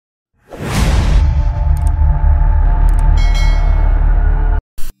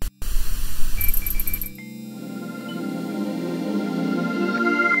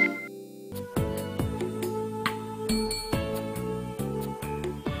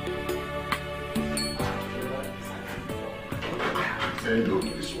say no to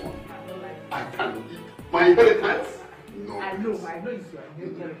this one. I can't. My inheritance? No. I know it's your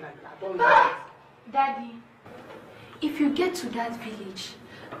inheritance. I don't like it. Daddy, if you get to that village,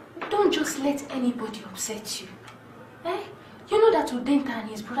 don't just let anybody upset you. Eh? You know that Udenta and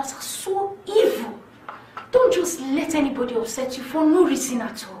his brothers are so evil. Don't just let anybody upset you for no reason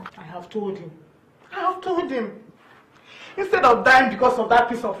at all. I have told him. Instead of dying because of that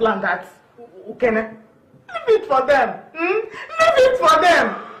piece of land that Ukene, leave it for them. Leave it for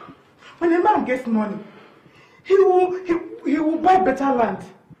them. When a man gets money, he will buy better land.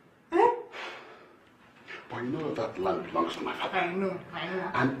 Eh? But you know that land belongs to my father. I know.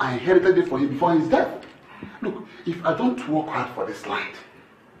 And I inherited it for him before his death. Look, if I don't work hard for this land,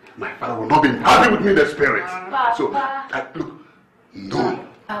 my father will not be happy with me in the spirit. Papa. So, look, no.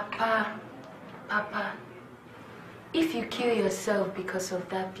 Papa, if you kill yourself because of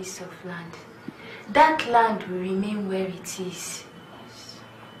that piece of land, that land will remain where it is.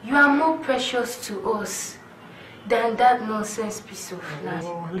 You are more precious to us than that nonsense piece of land.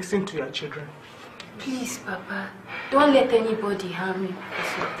 Oh, listen to your children. Please, Papa, don't let anybody harm you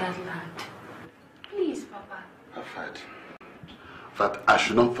because of that land. Please, Papa. I've heard that I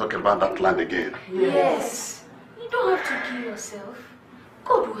should not talk about that land again. Yes. You don't have to kill yourself.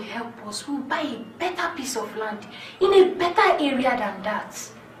 God will help us. We'll buy a better piece of land in a better area than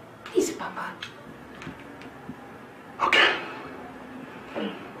that. Please, Papa. Okay.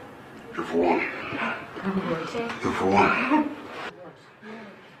 You've won. You've won.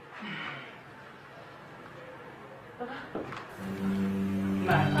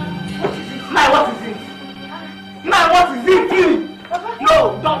 What is it? No,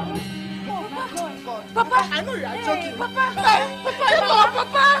 don't. Papa, I know you are joking. Papa,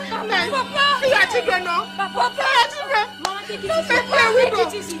 see your children now. Papa, your children. Mama, take it easy. Mama, take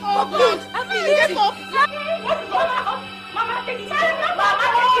it easy. Mama, take it easy.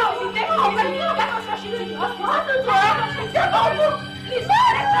 Please,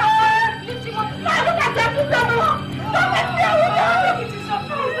 lift him up. Look at that. Don't let me out. Take it easy.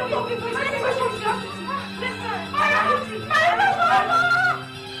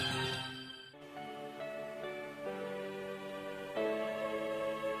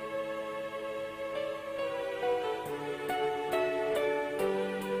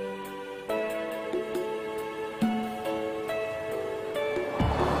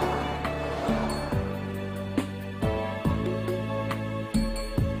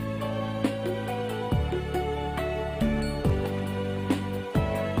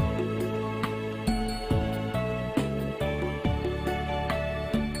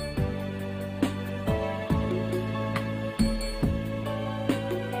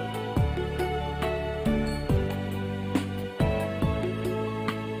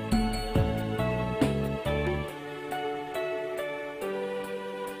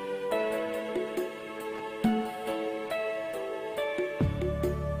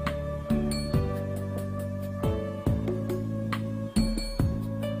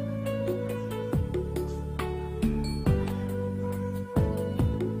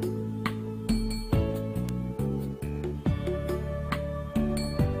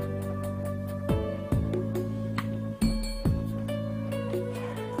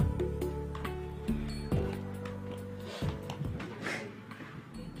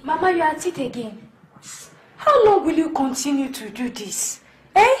 Mama, you are at it again. How long will you continue to do this?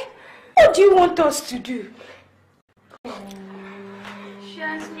 Eh? What do you want us to do? She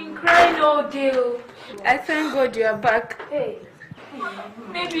has been crying all day. I thank God you are back. Hey.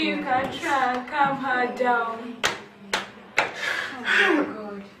 Maybe you can try and calm her down. Oh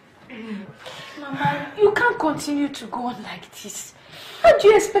God. Mama, you can't continue to go on like this. How do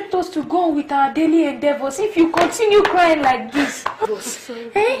you expect us to go on with our daily endeavors if you continue crying like this?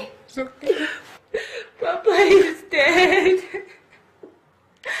 Eh? Papa is dead.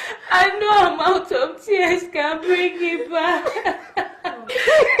 I know amount of tears can bring him back.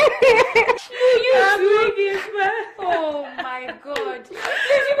 You bring him back. Oh my God.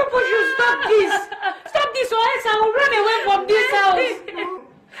 Please, you people should stop this. Stop this or else I will run away from this house.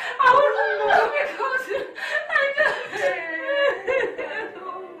 I will run because I don't...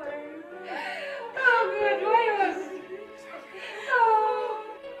 Oh my God. Oh God, why was... Oh.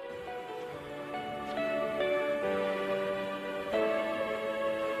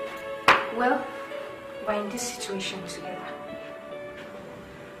 Well, we're in this situation together.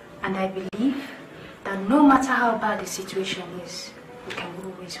 And I believe that no matter how bad the situation is, we can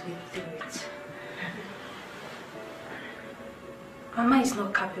always wait through it. Mama is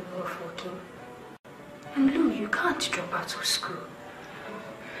not capable of working. And Lou, you can't drop out of school.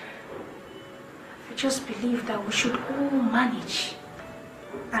 I just believe that we should all manage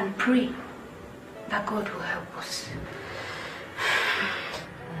and pray that God will help us.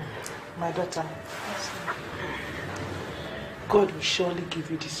 My daughter, God will surely give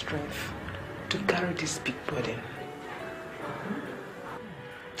you the strength to carry this big burden.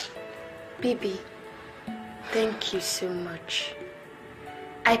 Baby, thank you so much.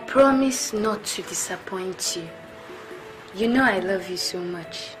 I promise not to disappoint you. You know I love you so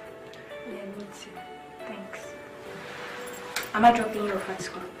much. Yeah, me too. Thanks. Am I dropping you off at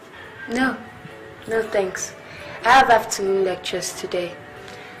school? No, no thanks. I have afternoon lectures today.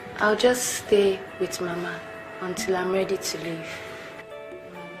 I'll just stay with Mama until I'm ready to leave.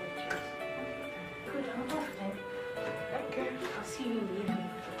 Good, I'm off then. Okay. I'll see you in the evening.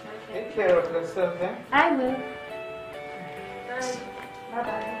 Take care of yourself, eh? I will. Bye.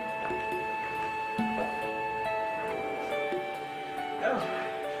 Bye-bye. Oh.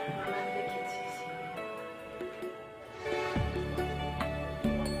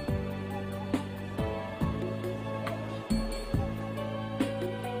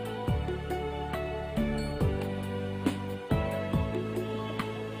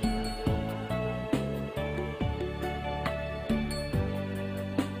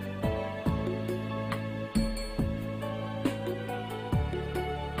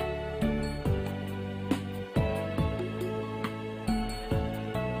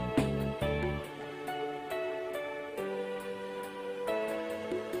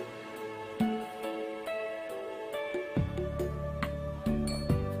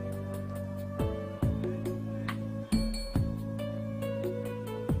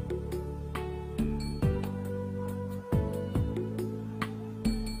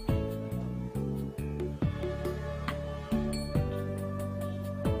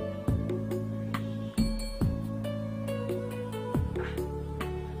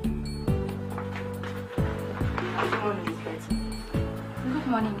 Good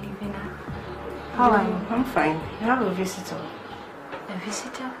morning, Livina. How are you? I'm fine. You have a visitor. A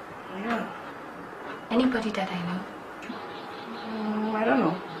visitor? Yeah. Anybody that I know? I don't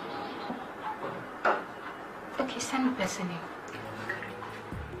know. Okay, send the person in.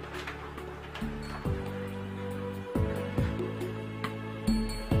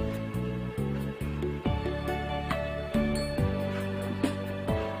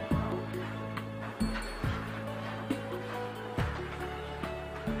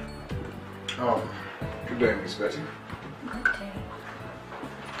 Good day, Miss Betty. Good day.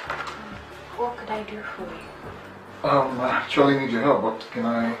 What could I do for you? I actually need your help, but can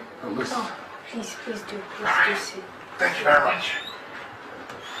I at least... Oh, please do. Please do sit. Thank you very much.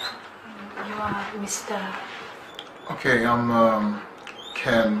 You are Mr. Okay, I'm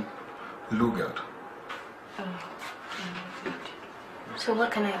Ken Lugard. Oh, good. So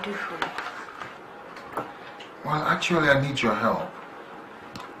what can I do for you? Well, actually, I need your help.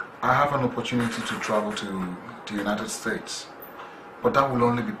 I have an opportunity to travel to the United States, but that will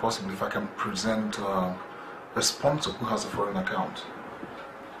only be possible if I can present a sponsor who has a foreign account.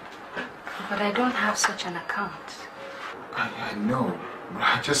 But I don't have such an account. I know, but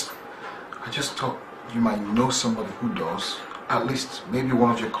I just thought you might know somebody who does. At least maybe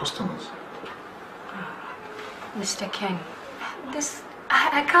one of your customers. Mr. Ken,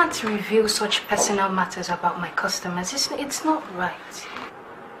 I can't reveal such personal matters about my customers. It's not right.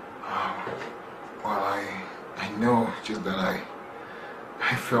 Well, I know, just that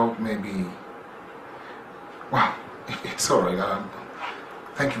I felt maybe... Well, it's alright.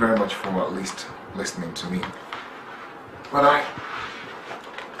 Thank you very much for at least listening to me. But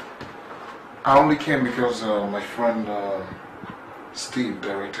I only came because my friend Steve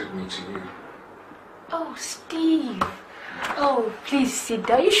directed me to you. Oh, Steve. Oh, please sit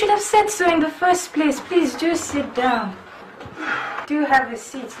down. You should have said so in the first place. Please do sit down. Do have a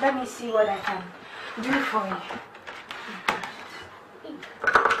seat. Let me see what I can do for you.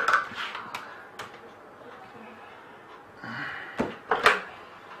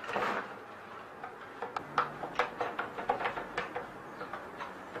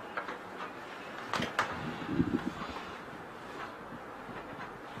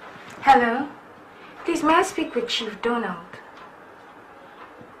 Hello? Please, may I speak with Chief Donald?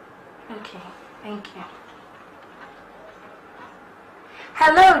 Okay, thank you.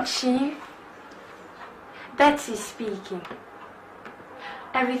 Hello, Chief. Betty speaking.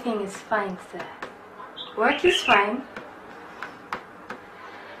 Everything is fine, sir. Work is fine.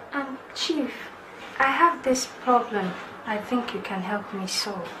 Chief, I have this problem I think you can help me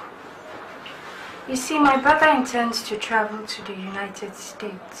solve. You see, my brother intends to travel to the United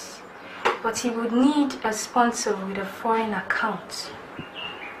States, but he would need a sponsor with a foreign account.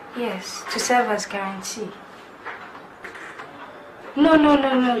 Yes, to serve as guarantee.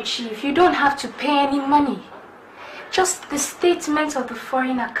 No, Chief. You don't have to pay any money. Just the statement of the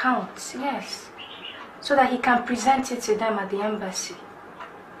foreign accounts, yes. So that he can present it to them at the embassy.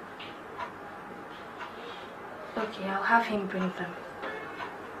 Okay, I'll have him bring them.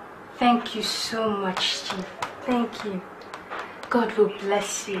 Thank you so much, Chief. Thank you. God will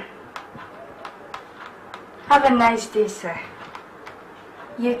bless you. Have a nice day, sir.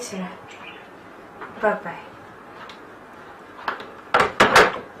 You too. Bye-bye.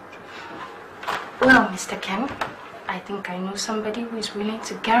 Well, Mr. Ken, I think I know somebody who is willing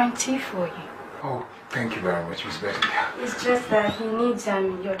to guarantee for you. Oh, thank you very much, Miss Betty. It's just that he needs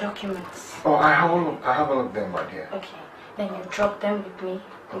your documents. Oh, I have all of them right here. Okay, then you drop them with me.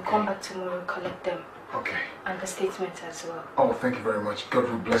 We'll come back tomorrow and collect them. Okay. And the statement as well. Oh, thank you very much. God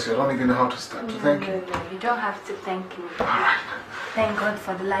will bless you. I don't even know how to start to thank you. No, you don't have to thank me. All right. Thank God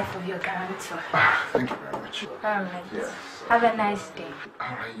for the life of your guarantor. Thank you very much. All right. Yes. Have a nice day.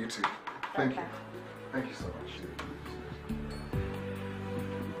 All right, you too. Thank you. Thank you so much.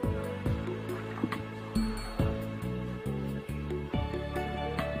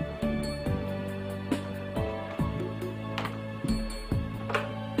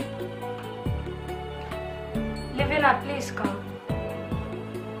 Livina, please come.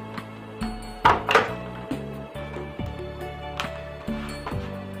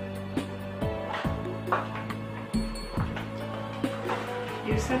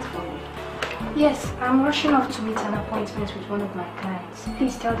 You sent for me? Yes, I'm rushing off to meet an appointment with one of my clients.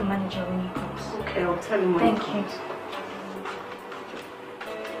 Please tell the manager when he comes. Okay, I'll tell him when he comes. Thank you.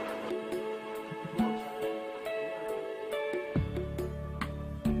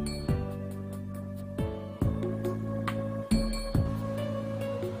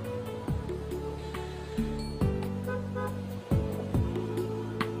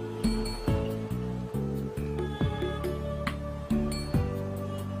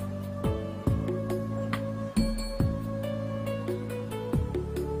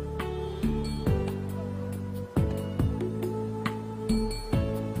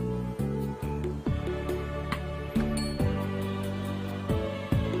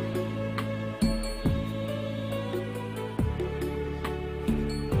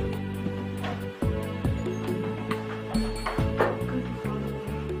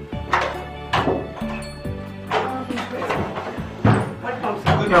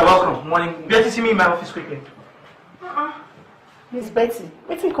 You're welcome. Morning. Get to see me in my office quickly. Miss Betty,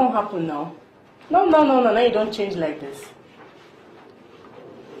 wetin come happen now? No, you don't change like this.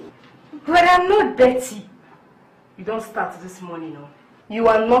 But I'm not Betty. You don't start this morning now. You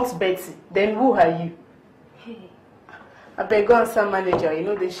are not Betty. Then who are you? Hey. I beg go answer manager. You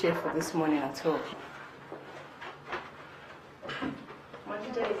know they share for this morning at all.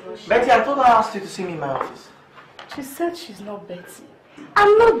 Betty, I told her I asked you to see me in my office. She said she's not Betty.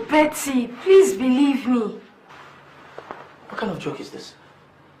 I'm not Betty. Please believe me. What kind of joke is this?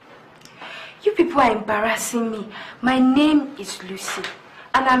 You people are embarrassing me. My name is Lucy,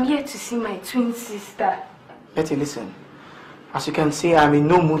 and I'm here to see my twin sister. Betty, listen. As you can see, I'm in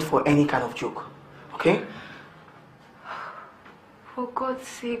no mood for any kind of joke. Okay? For God's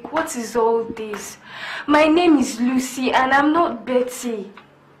sake, what is all this? My name is Lucy, and I'm not Betty.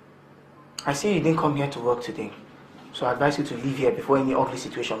 I see you didn't come here to work today. So I advise you to leave here before any ugly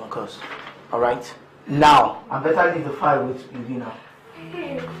situation occurs. Alright? Now, I better leave the file with you now.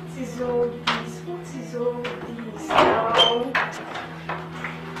 Hey, what is all this? What is all this now?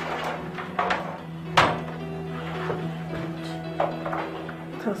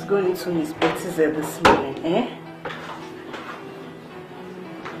 What's going into Miss Betty's head this morning, eh?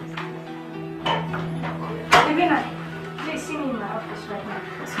 Livina, please see me in my office right now.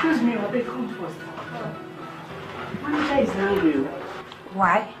 Excuse me, I'll come first. Manager is angry.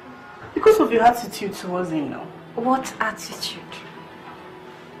 Why? Because of your attitude towards him now. What attitude?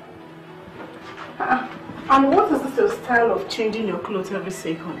 And what is this your style of changing your clothes every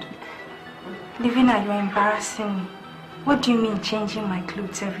second? Livina, you're embarrassing me. What do you mean changing my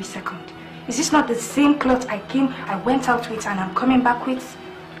clothes every second? Is this not the same clothes I went out with and I'm coming back with?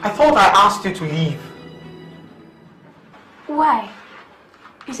 I thought I asked you to leave. Why?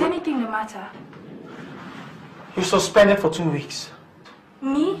 Is anything the matter? You're suspended for 2 weeks.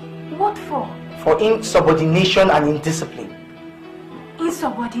 Me? What for? For insubordination and indiscipline.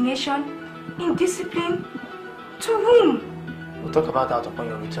 Insubordination? Indiscipline? To whom? We'll talk about that upon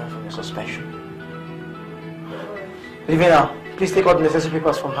your return from your suspension. Livina, please take all the necessary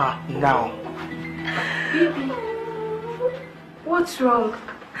papers from her now. Baby, what's wrong?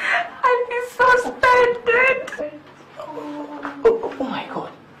 I've been suspended. Oh my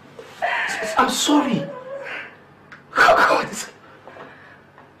God. I'm sorry. Oh God.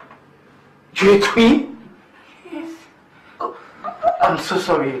 You're a twin? Yes. Oh, I'm so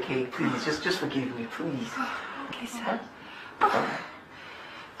sorry, okay? Please, just forgive me, please. Okay, sir.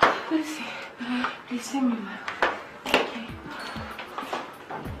 Lucy, please send me my... Okay.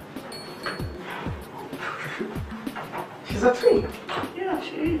 She's a twin. Yeah,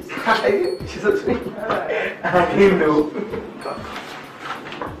 she is. She's a twin. I didn't know.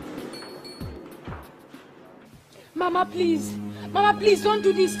 Mama, please. Mama, please don't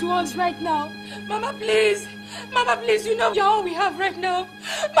do this to us right now. Mama, please. Mama, please, you know you're all we have right now.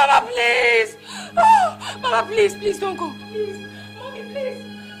 Mama, please. Oh, Mama, please, please don't go. Please. Mommy, please.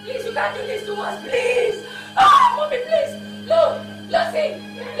 Please, you can't do this to us, please. Oh, Mommy, please. Look, Lucy.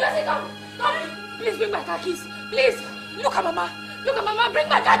 Lucy, come. Come. Please bring my car keys. Please. Look at Mama. Look at Mama. Bring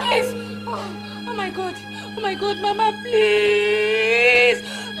my car keys. Oh my God. Oh my God, Mama, please.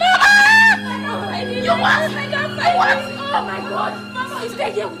 Mama! You want? Oh my God. Mama,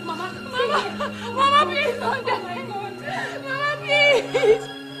 stay here with Mama. Mama, please. Oh my God. Mama, please.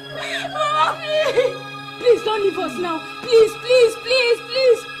 Mama, please. Please don't leave us now. Please, please, please,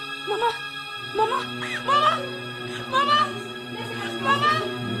 please. Mama. Mama. Mama. Mama. Mama.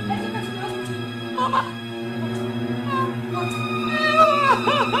 Mama.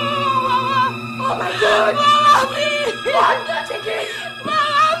 Oh my God. Mama, please. What? Not again.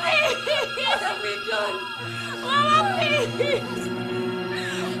 Mama, please. What have we done? Mama, please.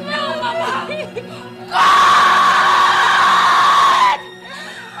 No, Mama. God!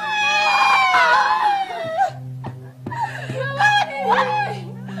 God, why?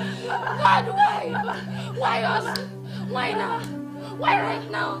 God, why? Why us? Why now? Why right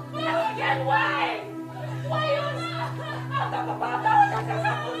now? Again, why? Why us? God,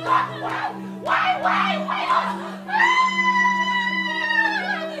 why? Why us?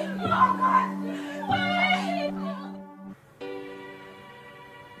 Oh, God. Why?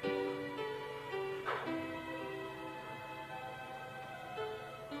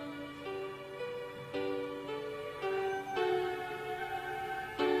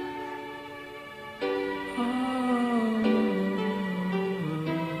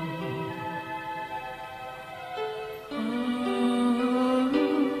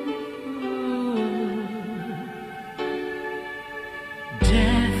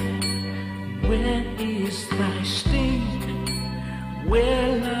 Where is thy sting?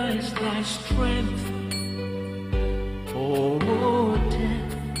 Where lies thy strength? Oh,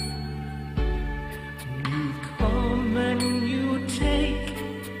 death, you come and you take,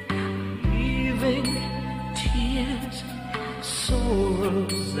 leaving tears,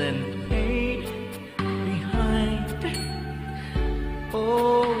 sorrows and pain behind.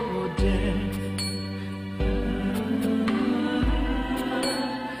 Oh, death.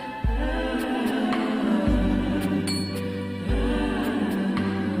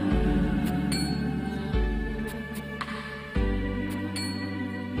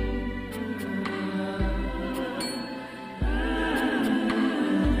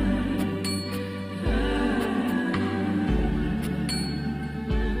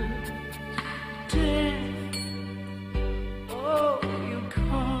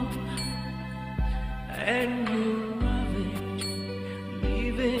 And you ravage,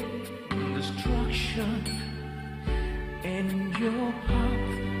 leaving destruction in your path.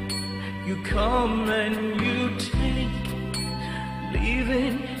 You come and you take,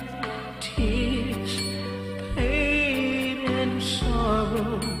 leaving tears, pain and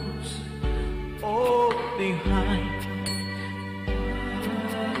sorrows all behind.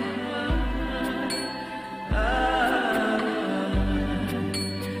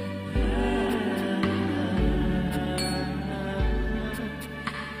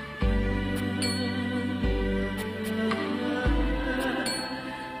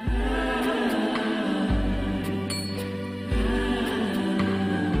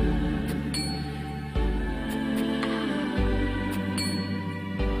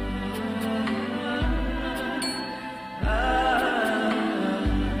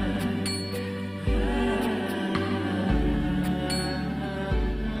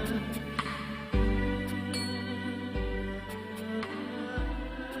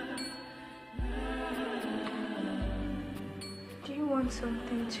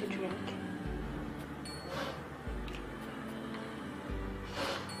 Something to drink.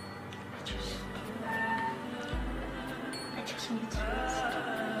 I just need to rest.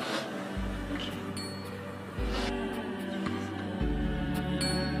 Okay.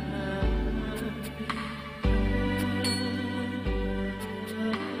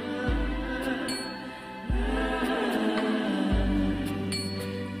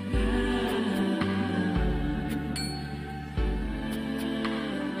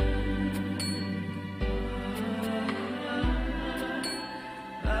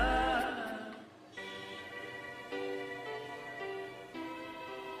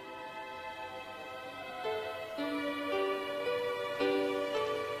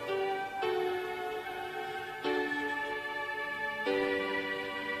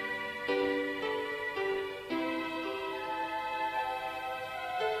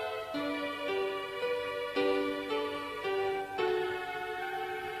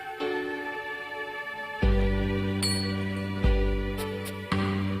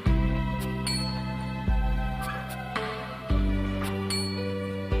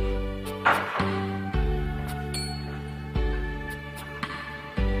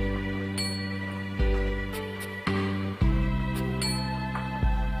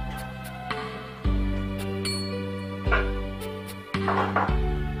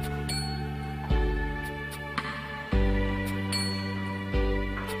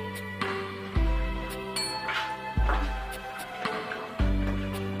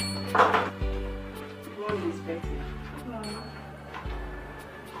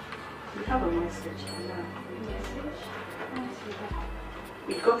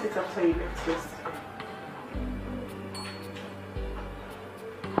 We got it after you left yesterday.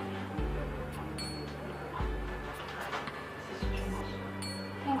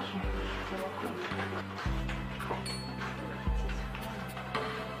 Thank you.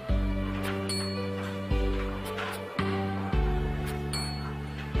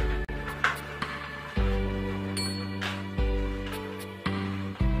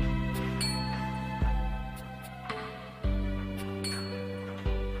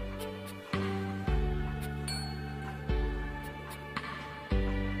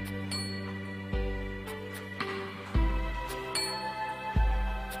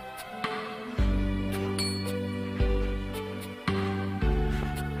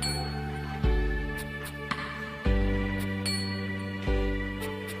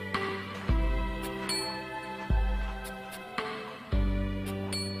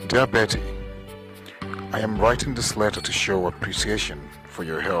 Dear Betty, I am writing this letter to show appreciation for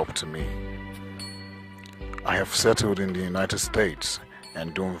your help to me. I have settled in the United States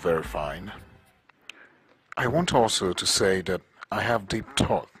and doing very fine. I want also to say that I have deep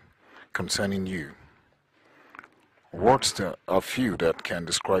thought concerning you. Words are few that can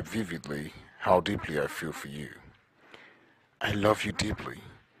describe vividly how deeply I feel for you. I love you deeply,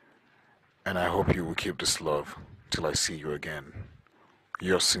 and I hope you will keep this love till I see you again.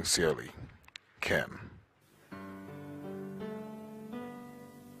 Yours sincerely, Ken.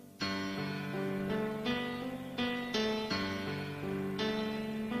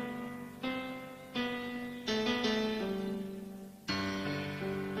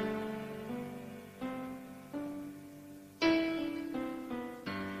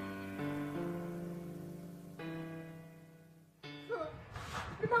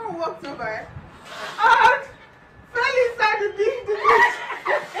 The man walked over and fell inside the ditch.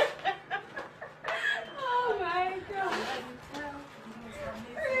 Oh my God.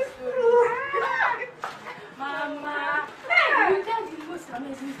 It's true. Mama. Hey, you tell the most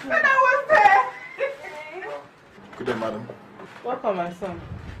amazing story. And I was there. Good day, madam. Welcome, my son.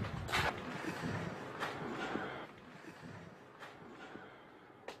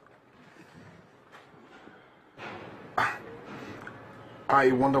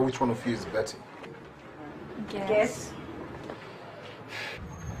 I wonder which one of you is Betty. Yes.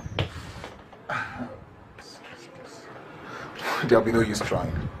 There'll be no use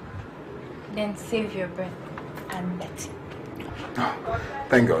trying. Then save your breath. I'm Betty. Oh,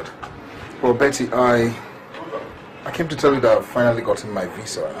 thank God. Well, Betty, I came to tell you that I've finally gotten my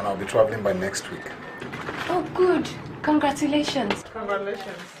visa and I'll be traveling by next week. Oh, good. Congratulations.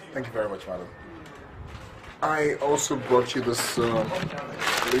 Congratulations. Thank you very much, madam. I also brought you this little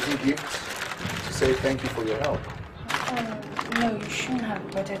gift to say thank you for your help. No, you shouldn't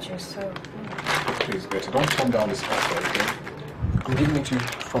have brought it yourself. Please, Betty, don't turn down this offer, okay? I'm giving it to you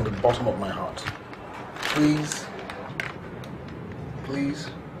from the bottom of my heart. Please.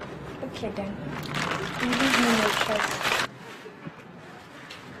 Please. Okay, then. You leave me no choice.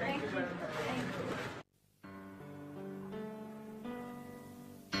 Thank you.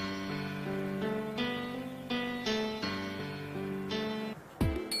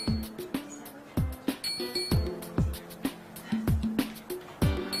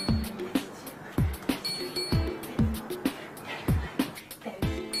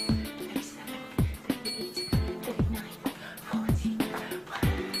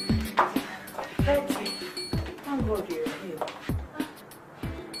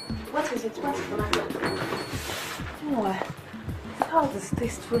 What is it? What's the matter? Oh, this house is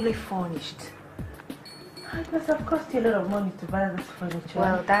tastefully furnished. It must have cost you a lot of money to buy this furniture.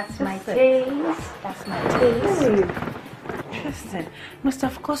 Well, that's my taste. That's my taste. Hey, interesting. Must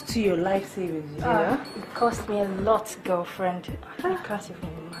have cost you your life savings, you know? It cost me a lot, girlfriend. I can't even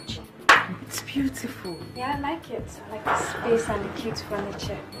imagine. It's beautiful. Yeah, I like it. I like the space and the cute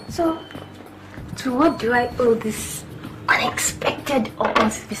furniture. So, to what do I owe this unexpected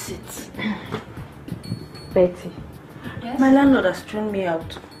August visit? Betty, Yes? my landlord has thrown me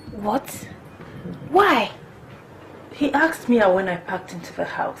out. What? Why? He asked me out when I packed into the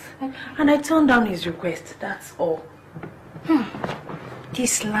house, and I turned down his request, that's all.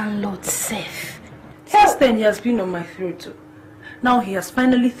 This landlord safe. Since then, he has been on my throat too. Now he has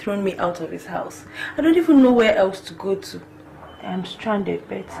finally thrown me out of his house. I don't even know where else to go to. I am stranded,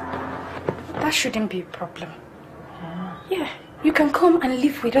 Betty. That shouldn't be a problem. Yeah, You can come and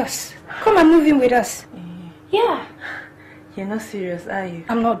live with us. Come and move in with us. Yeah. You're not serious, are you?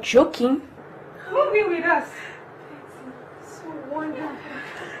 I'm not joking. Move in with us. So wonderful.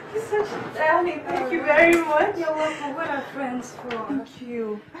 You're such a darling. Thank you very much. You're welcome. What are friends for? Thank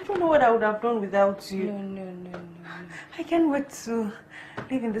you. I don't know what I would have done without you. No. I can't wait to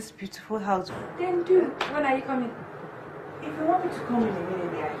live in this beautiful house. Then do. When are you coming? If you want me to come in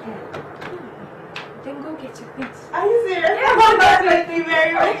immediately, I can. Then go get your things. Are you serious? Yeah, thank you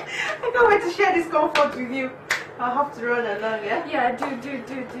very much. I can't wait to share this comfort with you. I'll have to run along, yeah? Yeah,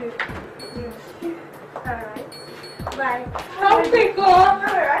 do. Alright. Bye. I'll pick up.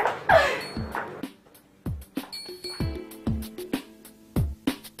 Alright.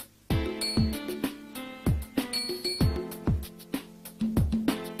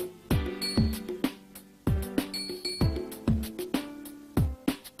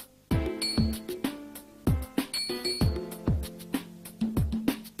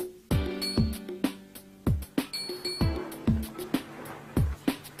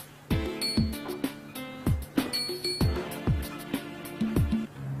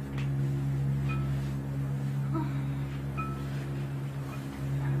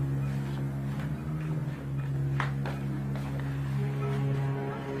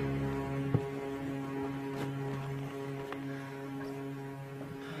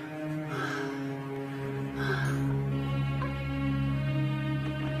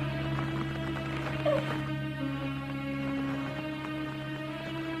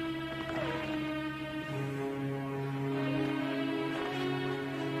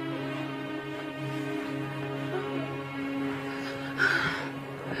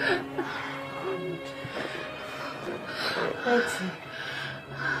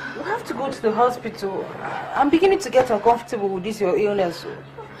 You have to go to the hospital. I'm beginning to get uncomfortable with this your illness.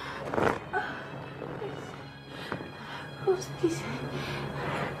 Rose, please.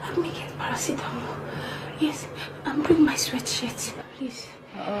 Let me get paracetamol. Yes, and bring my sweatshirt. Please.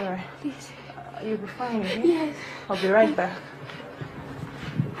 Alright. Please. You'll be fine, eh? Yes. I'll be right back.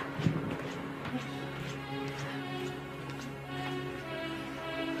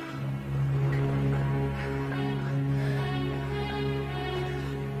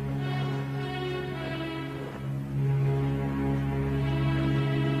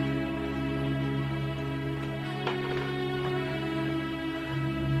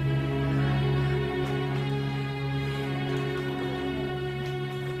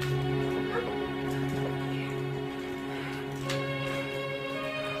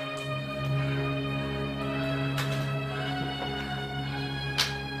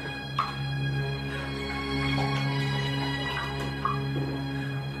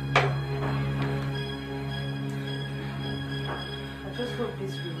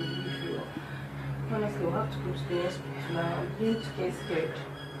 Honestly, we'll have to go to the hospital now. I'm beginning to get scared.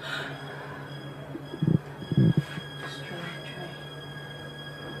 Just try.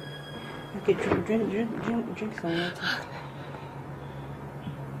 Okay, drink some water.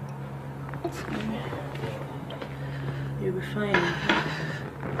 You'll be fine.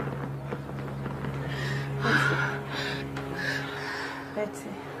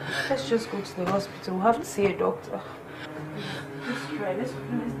 Betty, let's just go to the hospital. We'll have to see a doctor. Let's try. Let's go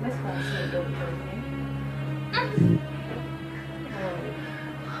and see a doctor, okay?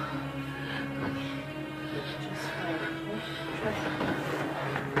 Just fine, okay?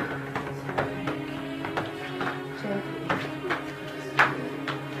 Trust me. Gently.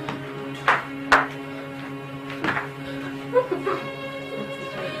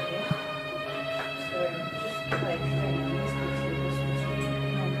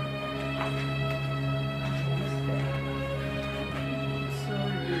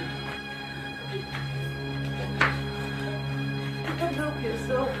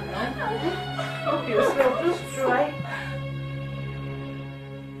 Help yourself, just try.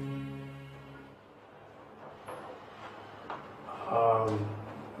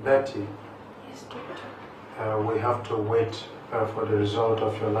 Betty. Yes, doctor. We have to wait for the result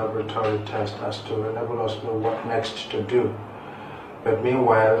of your laboratory test as to enable us to know what next to do. But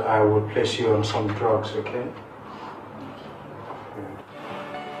meanwhile, I will place you on some drugs, okay?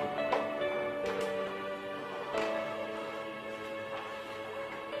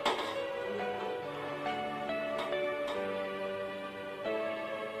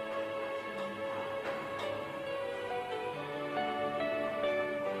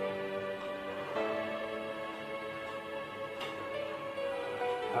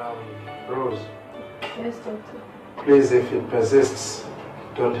 Rose. Yes, doctor. Please, if it persists,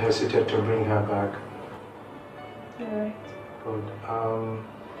 don't hesitate to bring her back. Alright. Good.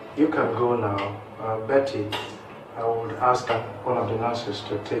 You can go now. Betty, I would ask one of the nurses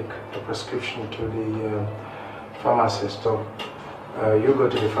to take the prescription to the pharmacist. So you go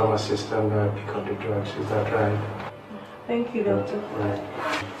to the pharmacist and pick up the drugs. Is that right? Thank you, doctor. Right.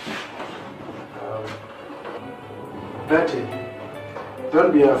 Betty,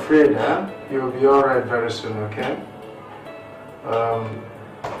 don't be afraid, huh? You'll be all right very soon, okay?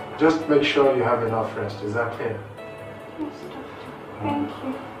 Just make sure you have enough rest. Is that clear? Yes, doctor. Thank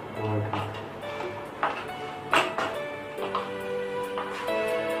you. You're welcome.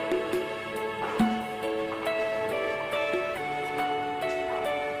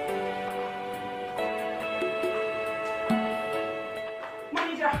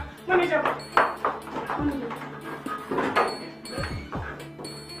 Manager.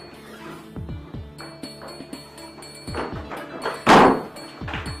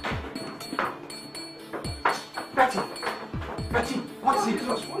 Betty, what's it?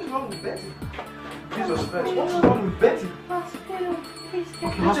 Jesus, what is wrong with Betty? Jesus Christ, what's wrong with Betty? Hospital, please get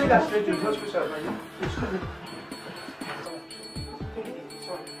Okay, hospital. Take her straight to the hospital, right? Excuse me.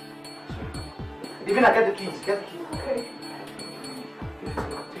 Even I get the keys, get the keys. Okay.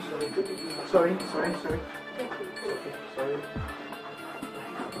 Sorry. Thank you. Okay, sorry.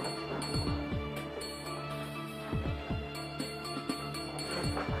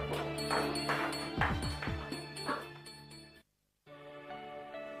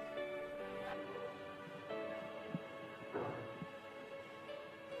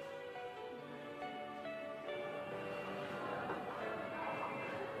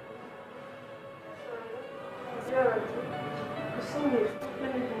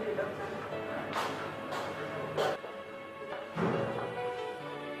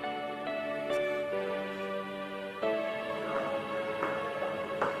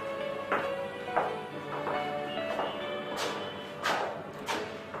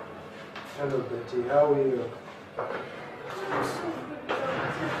 Hello, Betty. How are you?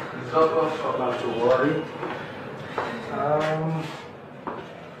 Not to worry.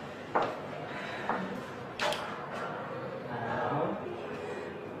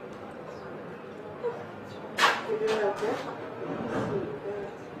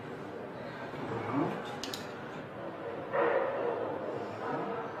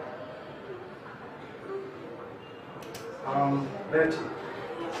 Betty,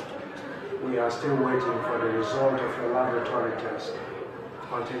 we are still waiting for the result of your laboratory test.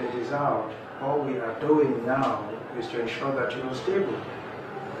 Until it is out, all we are doing now is to ensure that you are stable.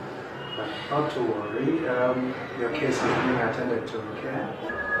 But not to worry, your case is being attended to, okay?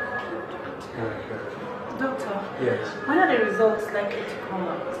 Okay. Doctor, Yes. when are the results likely to come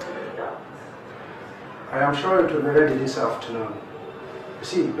out? I am sure it will be ready this afternoon. You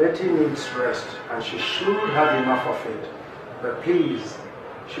see, Betty needs rest and she should have enough of it. But please,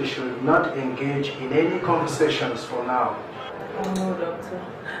 she should not engage in any conversations for now. Oh no, doctor.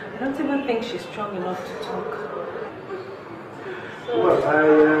 I don't even think she's strong enough to talk. Well,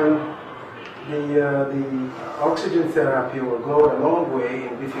 the oxygen therapy will go a long way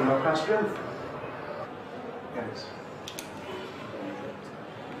in beefing up her strength. Yes.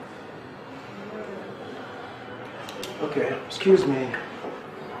 Okay, excuse me.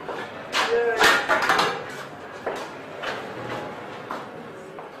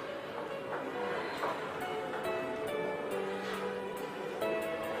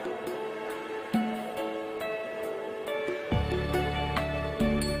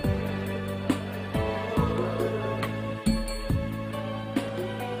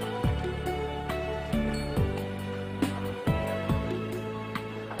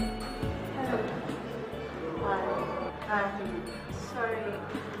 Sorry.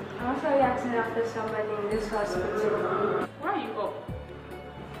 I'm actually asking after somebody in this hospital. Why are you up?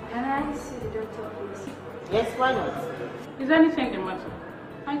 Can I see the doctor, please? Yes, why not? Is anything the matter?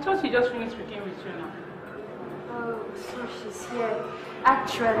 I thought he just finished speaking with you now. Oh, so she's here.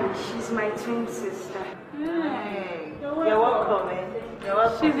 Actually, she's my twin sister. Hey, You're welcome, man. You're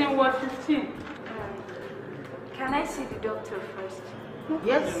welcome. She's in Ward 15. Can I see the doctor first?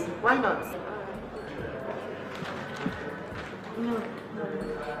 Yes, why not? No.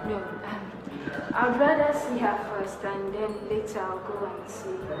 I'd rather see her first and then later I'll go and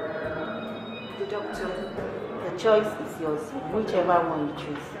see the doctor. The choice is yours, whichever one you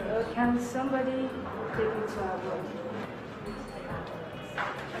choose. Can somebody take me to her room?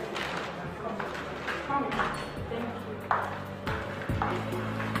 Thank you.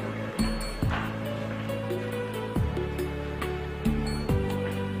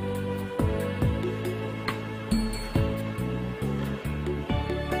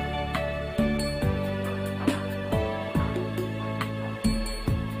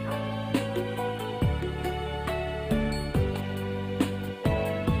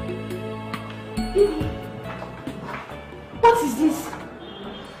 Baby, what is this?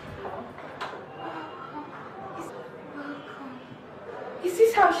 Is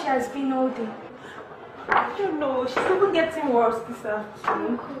this how she has been all day? I don't know. She's even getting worse this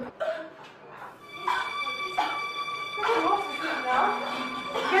afternoon.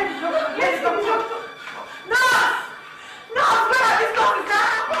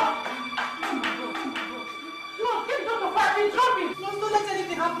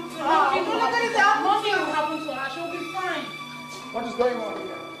 What is going on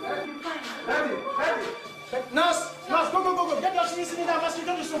here? Betty! Nurse! Go! Get your sitting down. Let's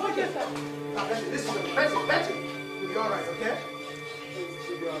return to some. Okay, sir. Now, Betty, listen to me. Betty! You'll be alright, okay?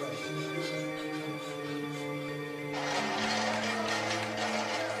 You'll be alright.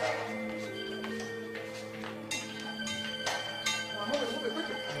 Move it,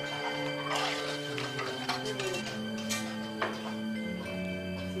 quickly.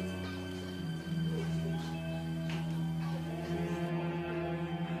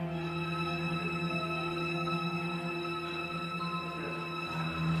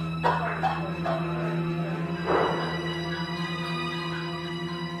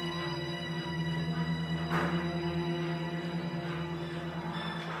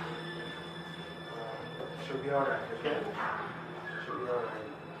 She'll be alright, okay? She'll be alright.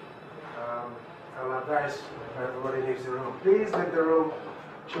 I'll advise everybody leaves the room. Please leave the room.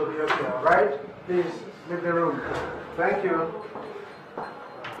 She'll be okay, alright? Please leave the room. Thank you.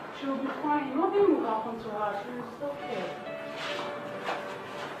 She'll be fine. Nothing will happen to her. She's okay.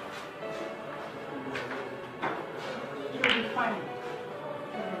 She'll be fine.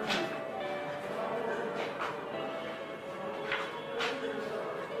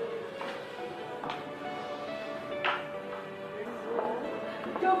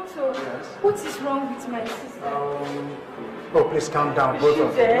 Doctor, Yes? what is wrong with my sister? Oh, please calm down, both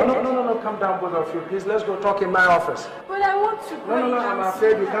of you. No, calm down, both of you. Please, let's go talk in my office. But I want to go. No, I'm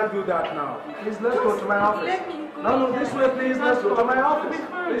afraid we can't do that now. Please, let's go to my office. Let me go. No, this way, please. Let's go to my office.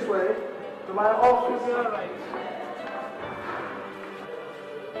 This way. To my office.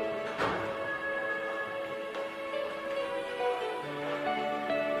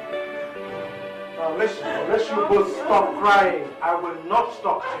 Now, listen, unless you both stop crying, I will not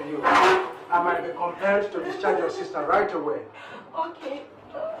stop to you. I might be compelled to discharge your sister right away. Okay.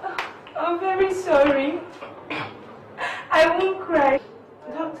 I'm very sorry. I won't cry.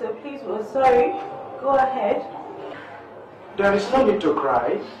 Doctor, please, we're sorry. Go ahead. There is no need to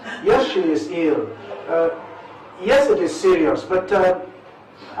cry. Yes, she is ill. Yes, it is serious, but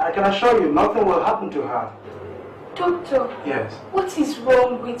I can assure you nothing will happen to her. Doctor, Yes. what is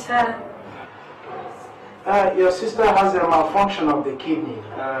wrong with her? Your sister has a malfunction of the kidney.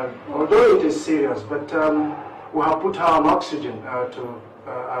 Although it is serious, but we have put her on oxygen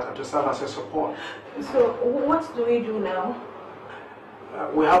to serve as a support. So, what do we do now?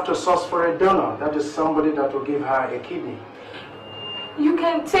 We have to source for a donor. That is somebody that will give her a kidney. You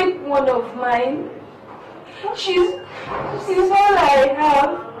can take one of mine. She's all I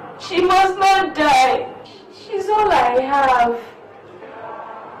have. She must not die. She's all I have.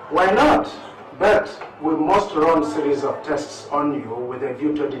 Why not? But we must run a series of tests on you with a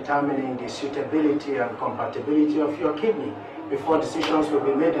view to determining the suitability and compatibility of your kidney before decisions will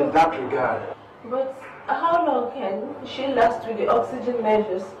be made in that regard. But how long can she last with the oxygen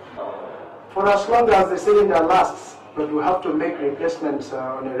measures? For as long as the cylinder lasts, but we have to make replacements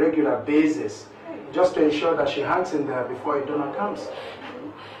on a regular basis just to ensure that she hangs in there before a donor comes.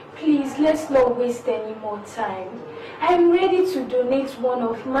 Please, let's not waste any more time. I'm ready to donate one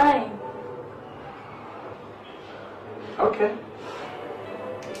of mine. Okay.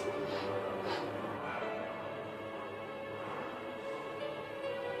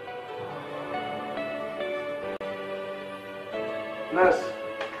 Nurse.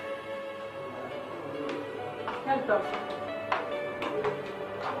 Yes, doctor.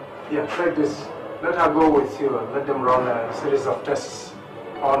 Yeah, take this. Let her go with you and let them run a series of tests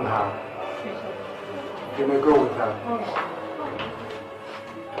on her. You may go with her.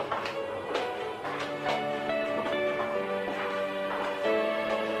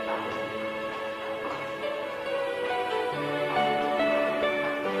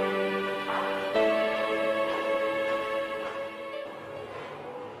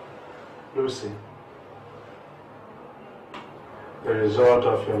 Lucy, the result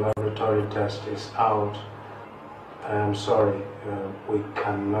of your laboratory test is out. I am sorry, we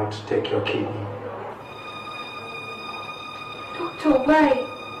cannot take your kidney. Doctor, why?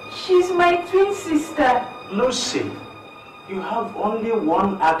 She's my twin sister. Lucy, you have only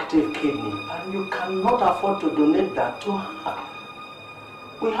one active kidney and you cannot afford to donate that to her.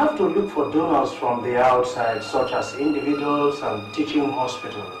 We have to look for donors from the outside, such as individuals and teaching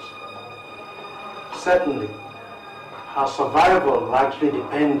hospitals. Certainly, her survival largely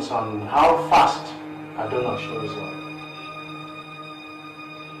depends on how fast a donor shows up.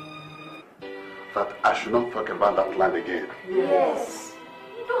 That I should not talk about that land again. Yes.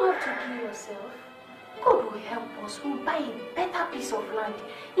 You don't have to kill yourself. God will help us. We'll buy a better piece of land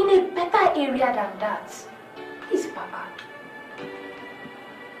in a better area than that. Please, Papa.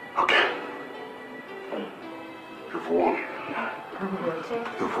 Okay. You've won.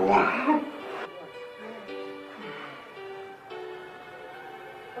 You've won.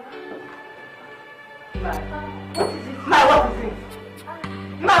 My, what is it?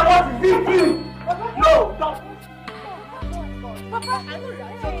 My, what is it? No, don't. Papa, I know you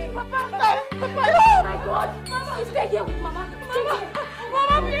are joking. Papa, oh my God. Mama, you stay here with Mama.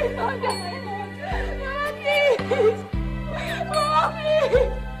 Mama, please don't die. Mama, please. Mama,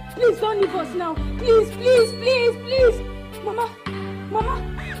 please. Please don't leave us now. Please, please, please, please. Mama, Mama,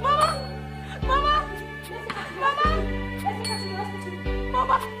 Mama, Mama, Mama.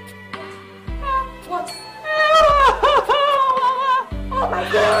 Mama. What? Oh my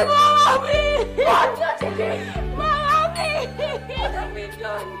God! Mama, please! What? Not again! Mama, please! What have we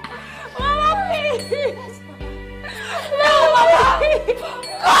done? Mama, please! No, Mama!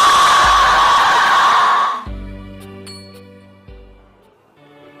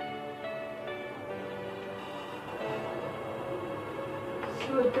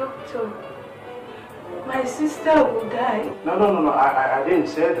 So, doctor, my sister will die. No, I didn't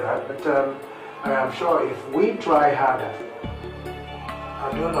say that, but I am sure if we try harder,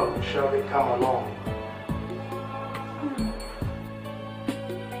 a donor will surely come along.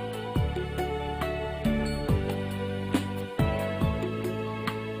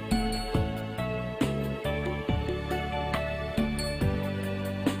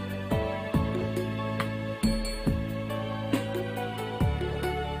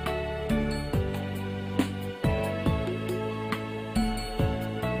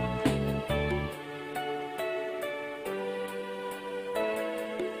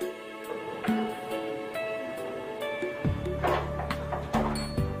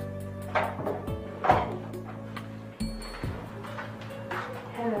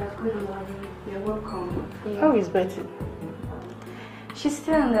 How is Betty? She's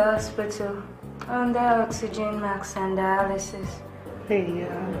still in the hospital, under oxygen mask and dialysis. Hey,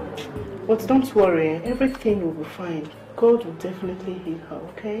 but don't worry, everything will be fine. God will definitely heal her,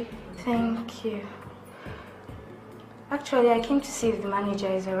 okay? Thank you. Actually, I came to see if the manager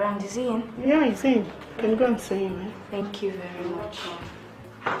is around. Is he in? Yeah, he's in. Can you go and see him, eh? Thank you very much.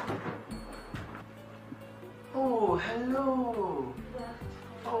 Oh, hello.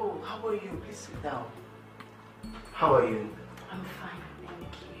 Oh, how are you? Please sit down. How are you? I'm fine,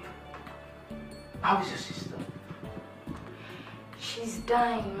 thank you. How is your sister? She's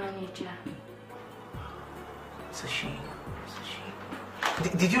dying, manager. It's a shame. It's a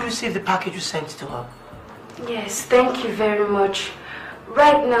shame. Did you receive the package you sent to her? Yes, thank you very much.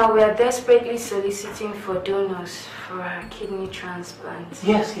 Right now, we are desperately soliciting for donors for her kidney transplant.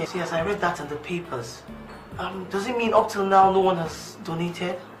 Yes, I read that in the papers. Does it mean up till now no one has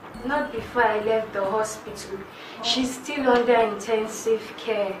donated? Not before I left the hospital. She's still under intensive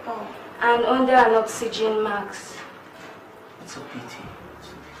care and under an oxygen mask. It's a pity. It's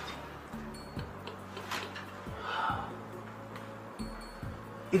a pity.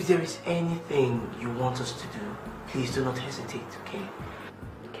 If there is anything you want us to do, please do not hesitate, okay?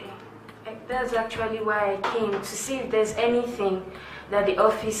 Okay. That's actually why I came, to see if there's anything that the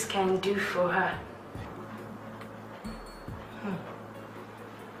office can do for her.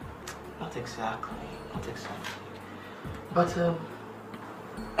 Not exactly. But,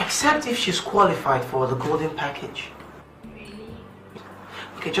 except if she's qualified for the golden package. Really?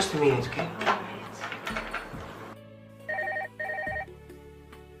 Okay, just a minute, okay? Alright.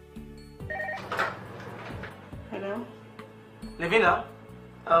 Hello? Levina,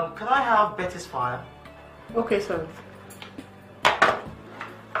 can I have Betty's file? Okay, sir.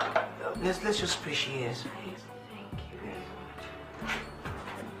 Let's just pray she is. Thank you very much.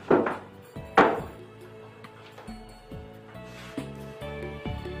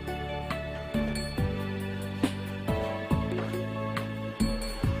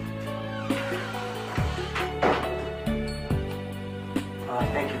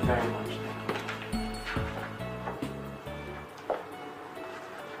 Thank you very much.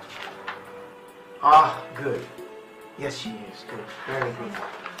 Ah, good. Yes, she is. Good. Very good.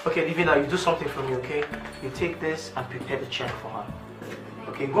 Okay, Livina, you do something for me, okay? You take this and prepare the check for her.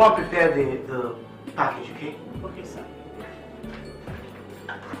 Okay, go and prepare the package, okay? Okay, sir.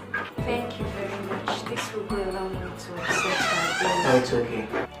 Thank you very much. This will go a long way to accept my No, it's okay.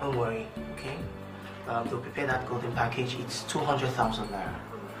 Don't worry, okay? They'll prepare that golden package. It's 200,000 naira.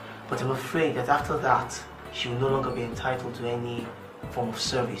 But I'm afraid that after that, she will no longer be entitled to any form of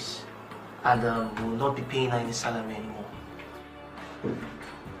service. And will not be paying her any salary anymore.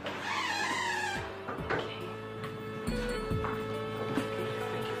 Okay. Thank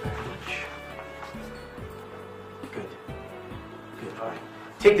you very much. Good. Good, alright.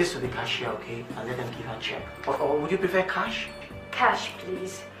 Take this to the cashier, okay? And let them give her a check. Or would you prefer cash? Cash,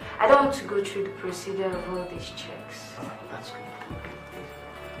 please. I don't want to go through the procedure of all these checks. Alright, that's good.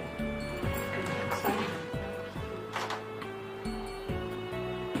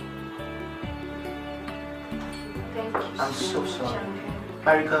 Thank you. I'm so much. sorry. I'm very-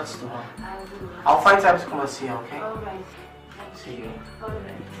 My regards to her. I will. I'll find time to come and see her, okay? Alright. See you.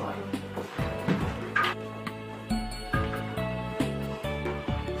 Alright. Bye.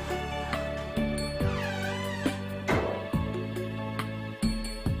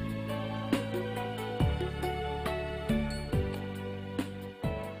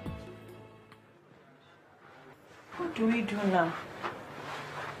 What do we do now?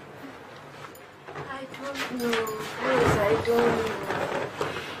 I don't know. Rose, I don't know.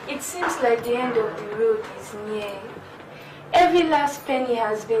 It seems like the end of the road is near. Every last penny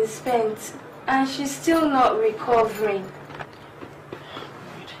has been spent and she's still not recovering.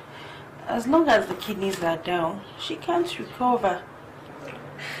 As long as the kidneys are down, she can't recover.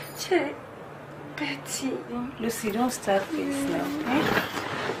 Che, Betty. Lucy, don't start this now. Eh?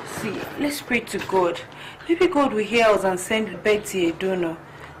 See, let's pray to God. Maybe God will hear us and send Betty a donor.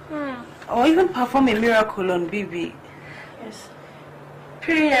 Or even perform a miracle on Bibi. Yes.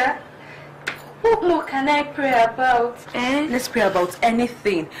 Prayer? What more can I pray about? Let's pray about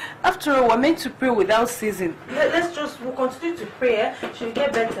anything. After all, we're meant to pray without ceasing. We'll continue to pray. She'll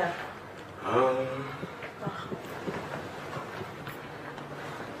get better.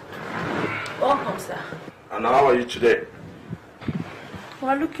 Welcome, sir. And how are you today?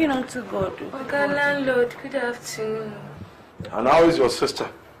 We're looking unto God. Oga landlord, good afternoon. And how is your sister?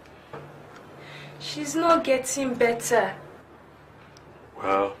 She's not getting better.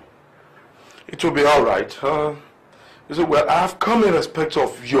 Well, it will be all right. You see, well, I have come in respect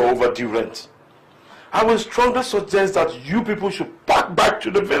of your overdue rent. I will strongly suggest that you people should pack back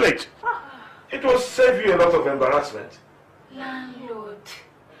to the village. It will save you a lot of embarrassment. Landlord.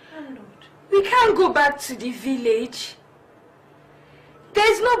 We can't go back to the village.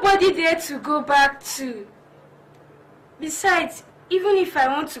 There's nobody there to go back to. Besides, even if I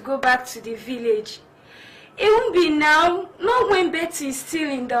want to go back to the village, it won't be now, not when Betty is still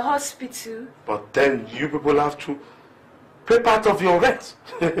in the hospital. But then you people have to pay part of your rent.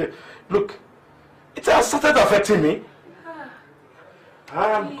 Look, it has started affecting me.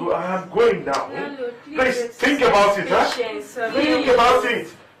 I am going now. Landlord, Please think about it, huh? patience, Think about it.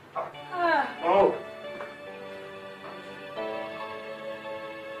 Oh.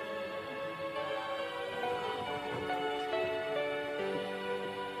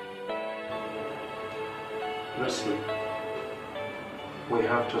 Lucy, we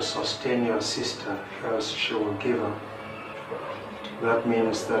have to sustain your sister, else she will give up. That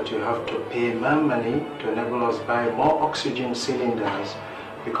means that you have to pay more money to enable us buy more oxygen cylinders,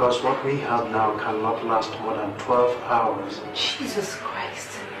 because what we have now cannot last more than 12 hours. Jesus Christ.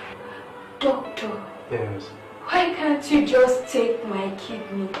 Doctor, Yes. why can't you just take my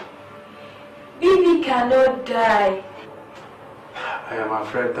kidney? Bibi cannot die. I am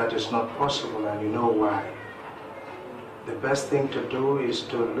afraid that is not possible, and you know why. The best thing to do is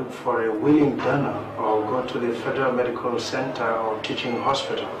to look for a willing donor or go to the Federal Medical Center or teaching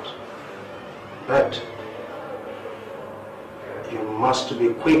hospitals. But you must be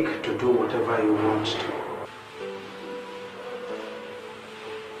quick to do whatever you want to.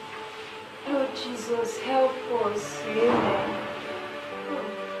 Lord Jesus, help us. Amen.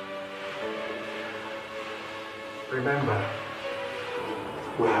 Remember,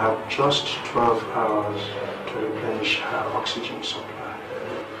 we have just 12 hours to replenish her oxygen supply.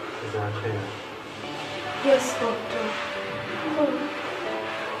 Is that clear? Yes, doctor. Oh,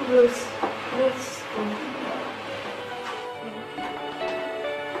 Rose, let's go.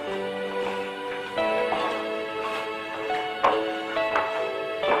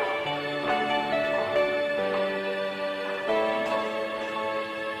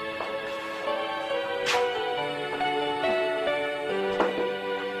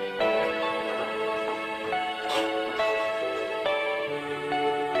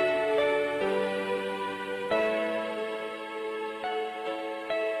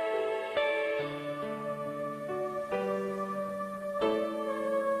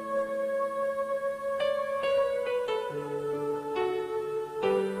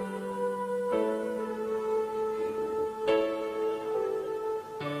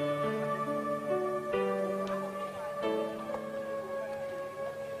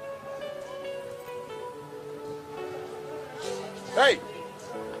 Hey!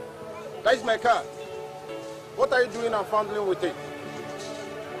 That is my car. What are you doing and fondling with it?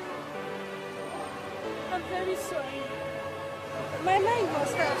 I'm very sorry. My mind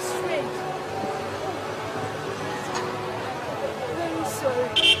was half straight. Very sorry.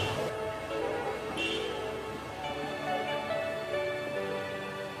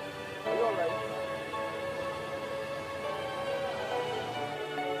 Are you alright?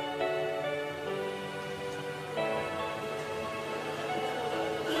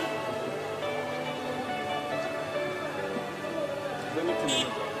 Is anything you need?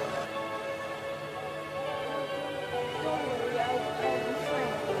 Don't worry, I'll be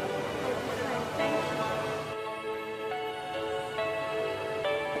fine. I'll be fine. Thank you.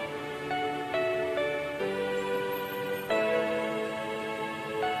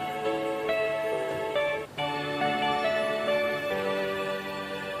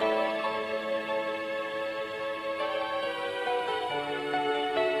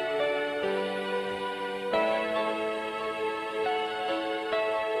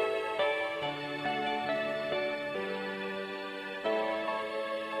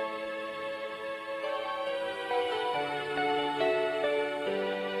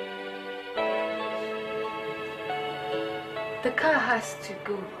 The car has to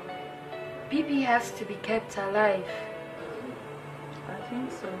go. Bibi has to be kept alive. I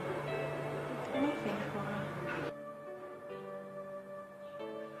think so. Anything for her.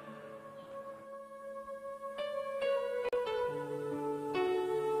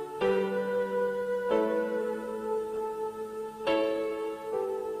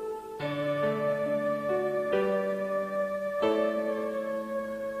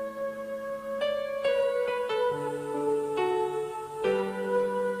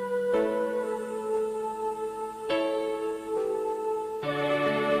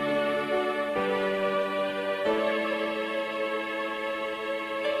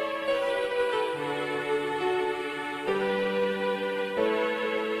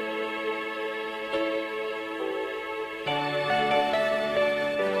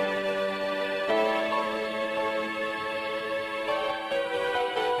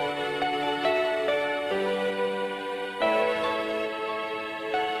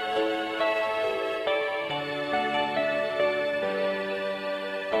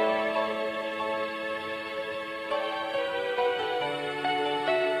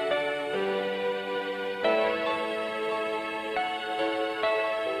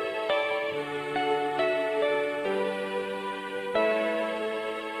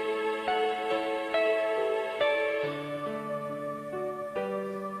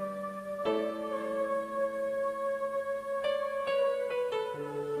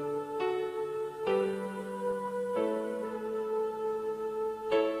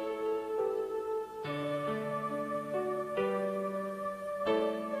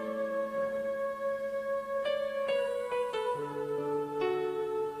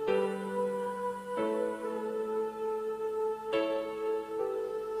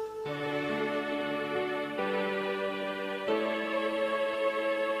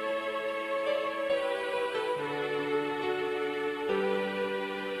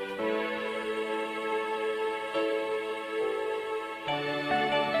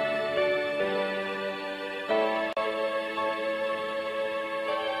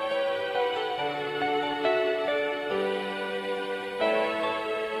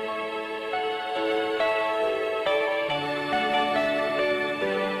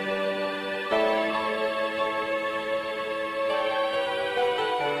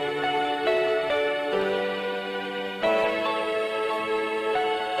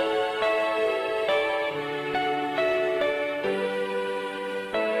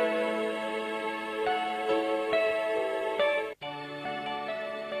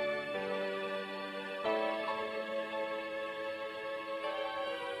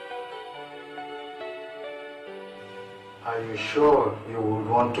 Are you sure you would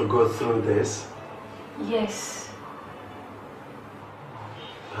want to go through this? Yes.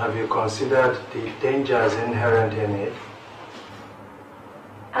 Have you considered the dangers inherent in it?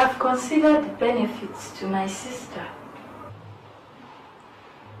 I've considered the benefits to my sister.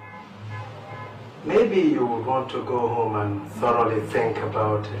 Maybe you would want to go home and thoroughly think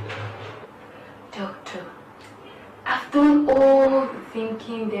about it. Doctor, I've done all the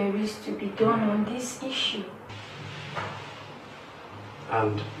thinking there is to be done on this issue.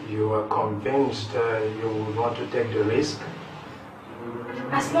 And you are convinced you would want to take the risk?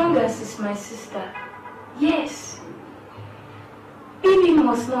 As long as it's my sister, yes. Bibi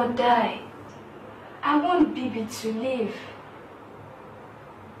must not die. I want Bibi to live.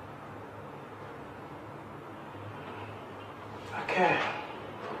 I Okay.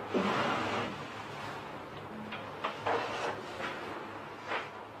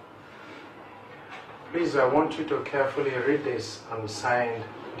 Please, I want you to carefully read this and sign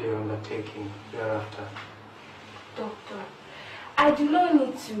the undertaking thereafter. Doctor, I do not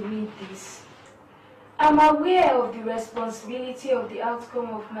need to read this. I'm aware of the responsibility of the outcome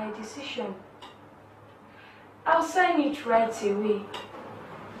of my decision. I'll sign it right away.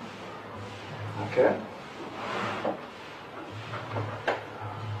 Okay?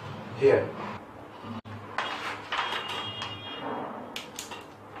 Here.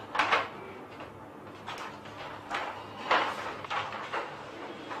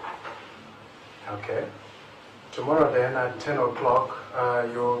 Okay. Tomorrow then at 10 o'clock,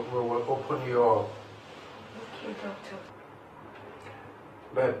 we will open your... Okay, doctor.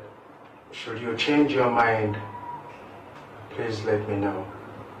 But should you change your mind, please let me know.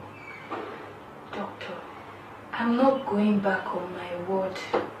 Doctor, I'm not going back on my word.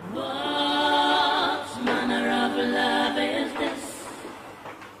 What manner of love is this?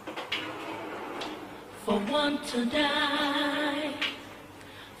 For one to die,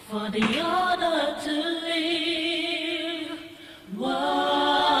 for the other to live.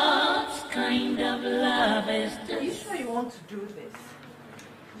 What kind of love is this? Are you sure you want to do this?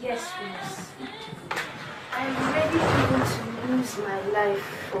 Yes, miss. I'm ready even to lose my life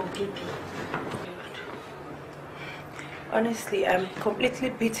for Bibi. Honestly, I'm completely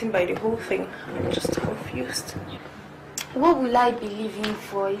beaten by the whole thing. I'm just confused. What will I be living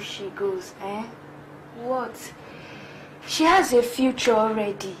for if she goes, eh? What? She has a future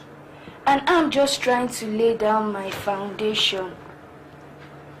already, and I'm just trying to lay down my foundation.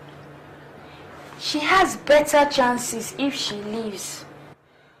 She has better chances if she leaves.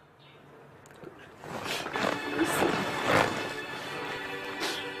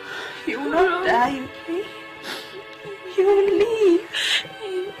 You will not die, okay? You will leave.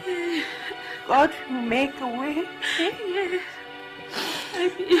 God will make a way. Yes.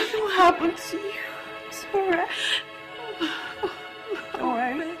 Nothing will happen to you. It's alright. Don't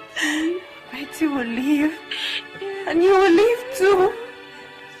worry. Betty will leave. And you will leave too.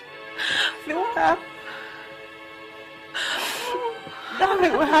 Don't have.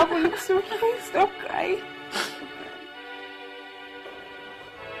 Nothing will happen to you. Stop crying.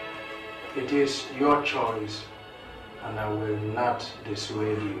 It is your choice, and I will not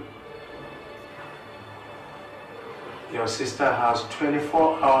dissuade you. Your sister has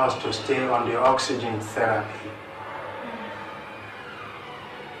 24 hours to stay on the oxygen therapy.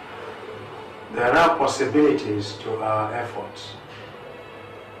 There are possibilities to our efforts.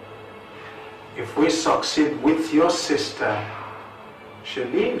 If we succeed with your sister, she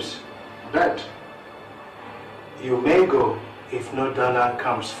lives, but you may go if no donor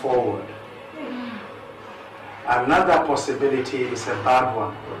comes forward. Another possibility is a bad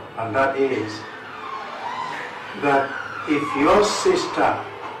one, and that is that if your sister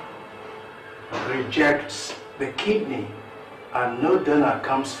rejects the kidney and no donor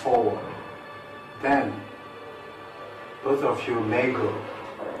comes forward, then both of you may go.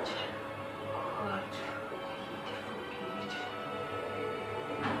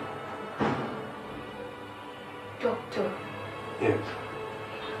 Doctor. Yes.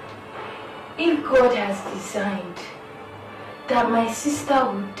 If God has designed that my sister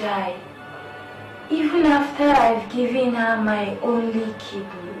would die, even after I've given her my only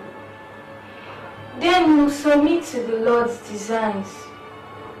kidney, then we'll submit to the Lord's designs.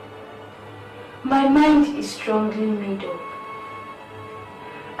 My mind is strongly made up,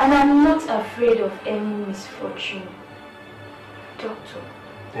 and I'm not afraid of any misfortune. Doctor,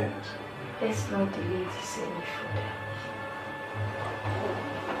 yes. Let's not delay this any further.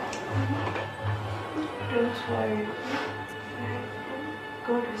 Don't worry.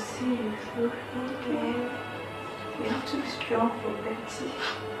 God will see you through. Okay. You have to be strong for Betty.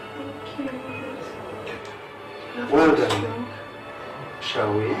 Thank you. Well then,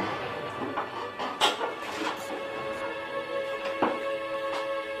 shall we?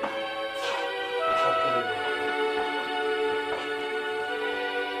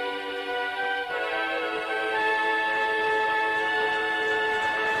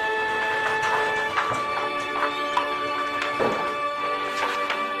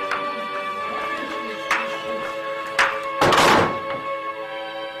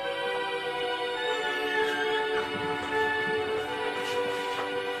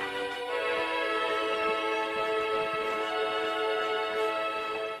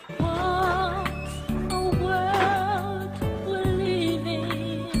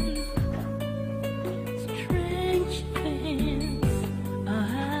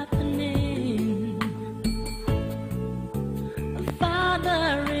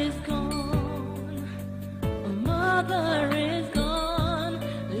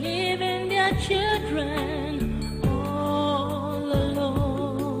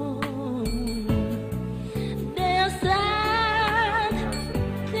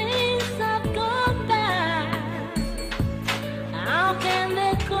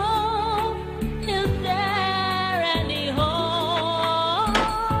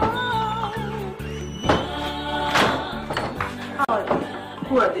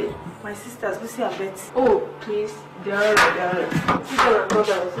 My sisters, Lucy and Betty. Oh, please. They are alright, they are alright. Sister and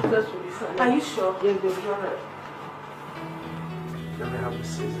brother, sisters will be fine. Are you sure? Yes, they'll be alright. Let me have the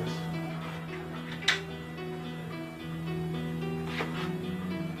scissors.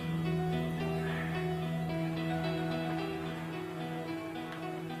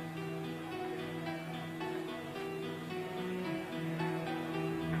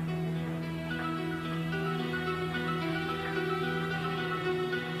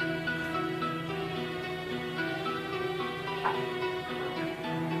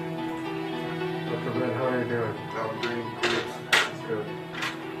 Dr. Ben, how are you doing? I'm doing good. It's good.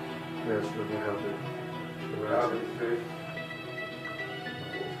 Yes, let me have it. Dab your face.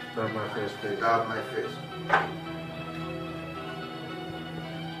 Dab my face, please. Dab my face.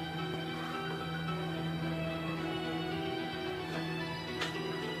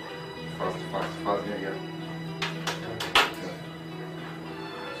 Fast, yeah, yeah.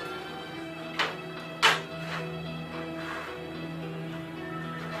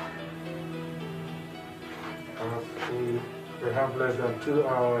 We have less than 2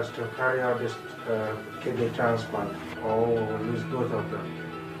 hours to carry out this kidney transplant, or we will lose both of them.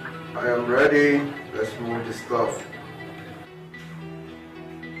 I am ready. Let's move the stuff.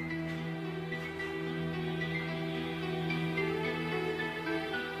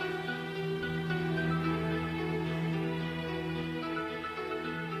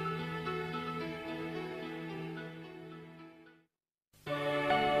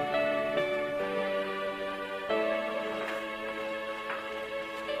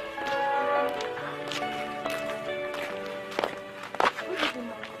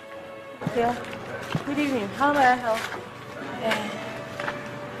 Yeah. Good evening. How may I help?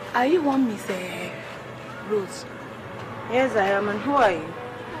 Are you one Miss Rose? Yes, I am. And who are you?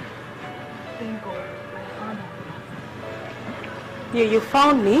 Thank God. You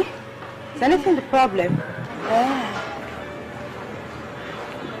found me? Is anything the problem?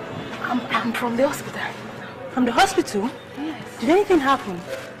 I'm from the hospital. From the hospital? Yes. Did anything happen?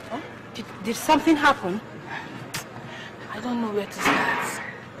 Huh? Did something happen? I don't know where to start.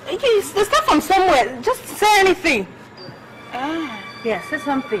 They start from somewhere. Just say anything. Yeah, say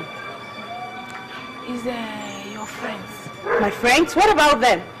something. Is your friends? My friends? What about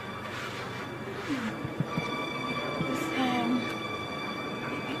them?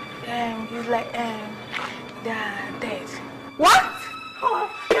 It's like they're dead. What? Oh,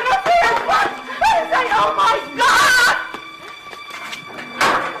 you're not serious. What? What is that? Oh my God!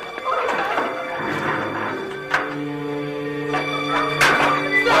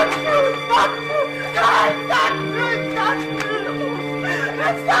 It's not true. It's not true. No, it's not true. It's not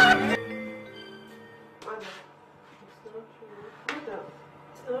true.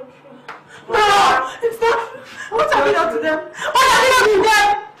 It's not true. No, it's not. What have you done to them? What have you done to them?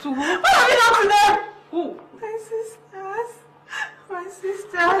 To who? What have you done to them? Who? My sisters. My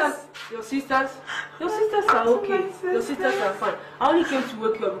sisters. Your sisters? Your sisters are okay. Your sisters are fine. I only came to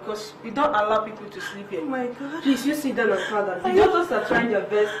wake you up because we don't allow people to sleep here. Oh my God. Please, you sit down and calm down. The doctors are trying their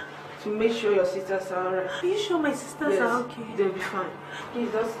best to make sure your sisters are alright. Are you sure my sisters Yes, are okay? they'll be fine.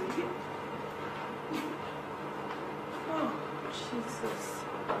 Please, just sleep here. Oh, Jesus.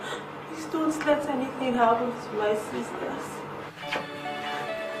 Please don't let anything happen to my sisters.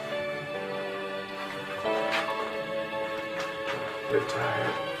 You're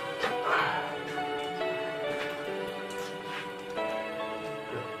tired.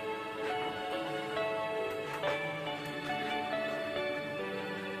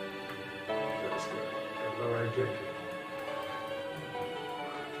 Lower gently.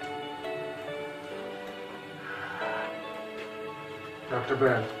 Dr.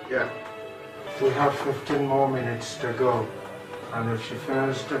 Ben. Yeah. We have 15 more minutes to go, and if she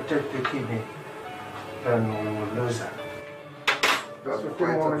fails to take the kidney, then we will lose her. That's 15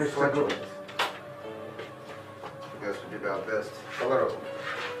 quite more minutes to go. unfortunate. I guess we did our best. Cover up.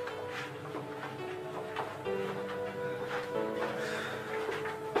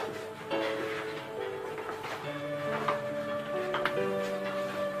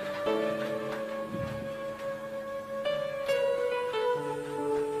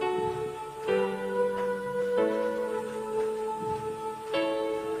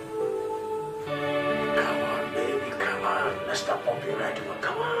 Let's stop pumping right away.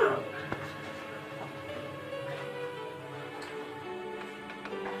 Come on.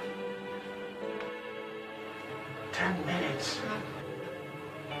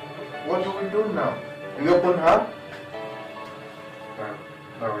 What do we do now? We open her?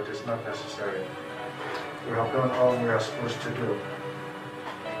 No, it is not necessary. We have done all we are supposed to do.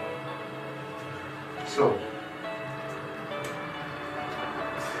 So,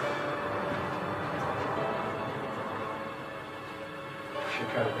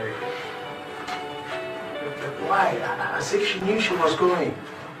 As if she knew she was going.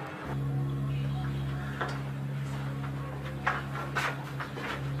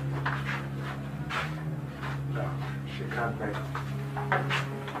 No, she can't make it.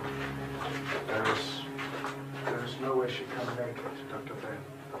 There is no way she can make it, Dr. Ben.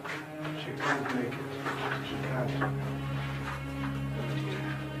 She can't make it. She can't.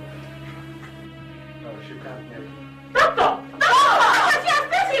 No, she can't make it. Doctor! Doctor!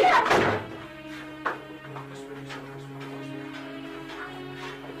 She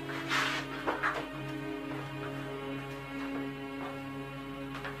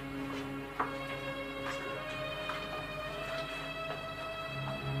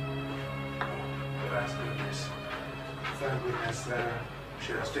has taken it! Thank goodness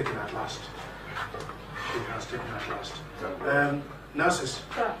she has taken at last. She has taken at last. Nurses,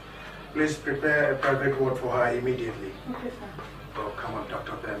 please prepare a private ward for her immediately. Okay, sir. Oh, come on,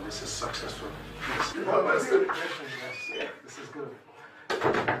 Dr. Ben, this is successful. Yes. Yes. This is good.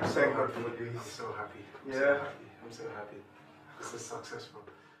 Thank God for this. I'm so happy. I'm so happy. This is successful.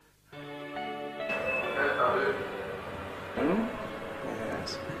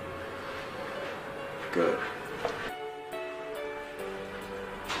 Yes. Good.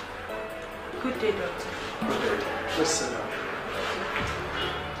 Good day, doctor. Okay, just sit down.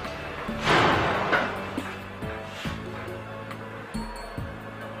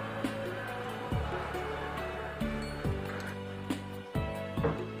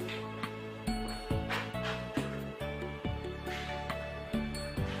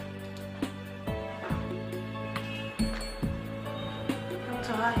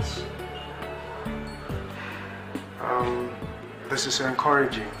 Doctor, how is she? This is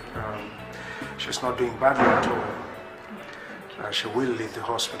encouraging. She's not doing badly at all. She will leave the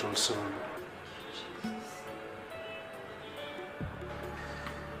hospital soon.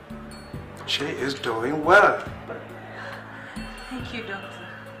 She is doing well. Thank you, doctor.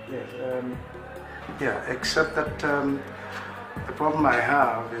 Yes. Yeah, except that the problem I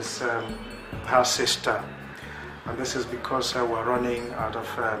have is her sister. And this is because we're running out of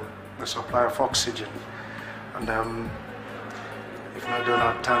the supply of oxygen. And if my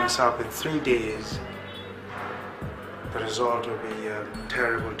donor turns up in 3 days, the result will be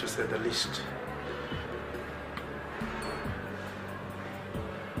terrible, to say the least.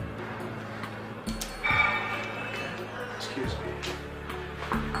 Okay, excuse me.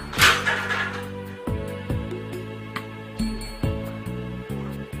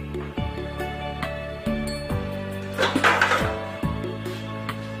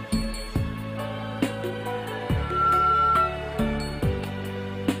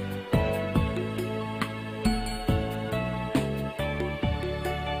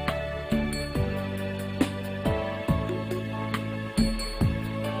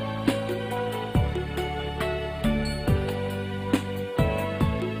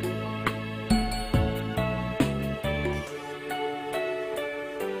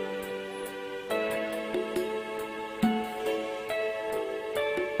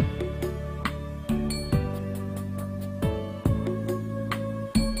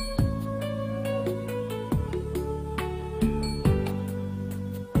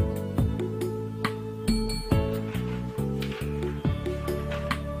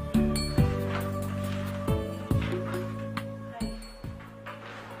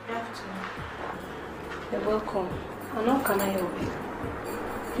 You're welcome. And how can I help you?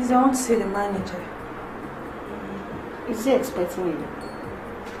 Please, I want to see the manager. Is he expecting you?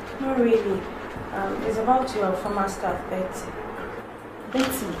 Not really. It's about your former staff, Betty.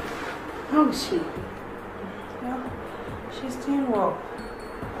 Betty? How is she? Yeah, she's doing well.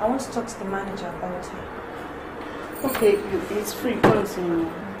 I want to talk to the manager about her. Okay, it's free. Come see me.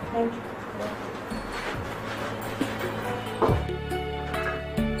 Thank you.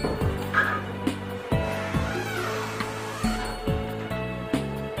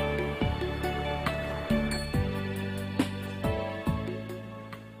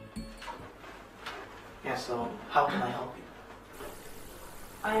 So, how can I help you?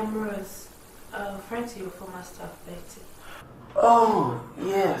 I am Rose, a friend to your former staff, Betty. Oh,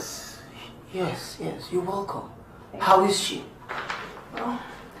 yes. Yes, you're welcome. How is she? Well,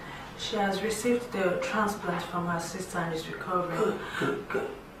 she has received the transplant from her sister and is recovering. Good.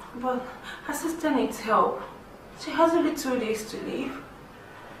 But her sister needs help. She has only 2 days to live.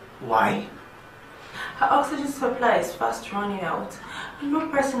 Why? Her oxygen supply is fast running out, and no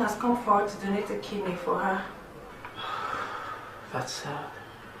person has come forward to donate a kidney for her. That's sad.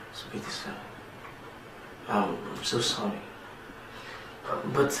 It's pretty sad. I'm so sorry.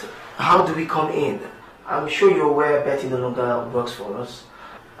 But how do we come in? I'm sure you're aware Betty no longer works for us.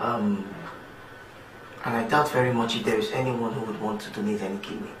 And I doubt very much if there is anyone who would want to donate any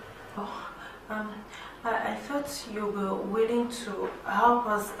kidney. Oh, I thought you were willing to help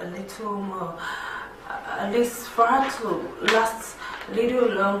us a little more, at least for her to last a little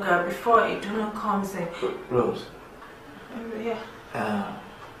longer before a donor comes in. Rose? Yeah.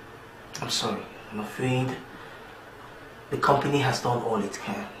 I'm sorry. I'm afraid the company has done all it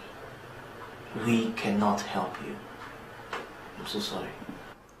can. We cannot help you. I'm so sorry.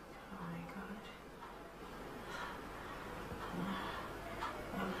 Oh my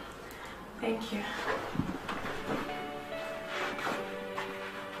God. Thank you.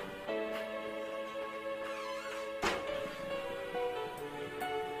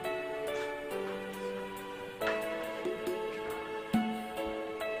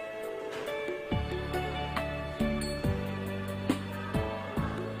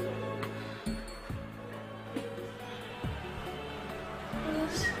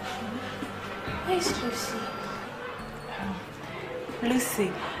 Where's Lucy?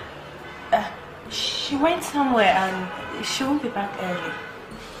 Lucy, she went somewhere and she won't be back early.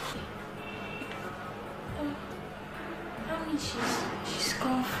 I mean, she's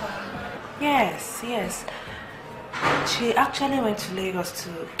gone far. Yes. She actually went to Lagos to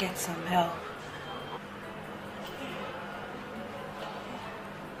get some help.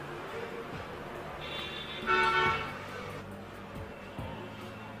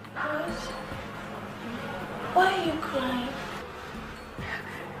 Why are you crying?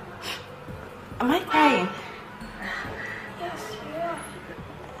 Am I crying? Yes, you are.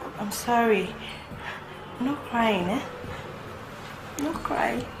 I'm sorry. No crying, eh? No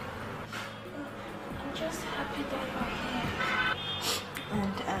crying. I'm just happy that you're here.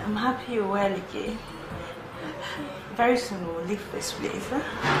 And I'm happy you're well again. Very soon we'll leave this place, huh?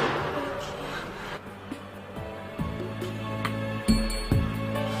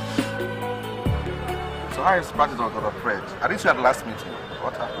 So how is practice on Dr. Fred? I didn't see you at the last meeting.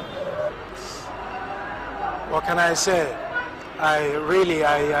 What happened? What can I say? I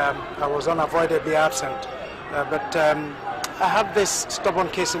was unavoidably absent. But I have this stubborn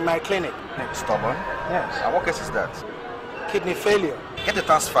case in my clinic. Stubborn? Yes. And what case is that? Kidney failure. Get the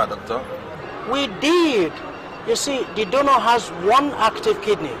transfer, doctor. We did. You see, the donor has one active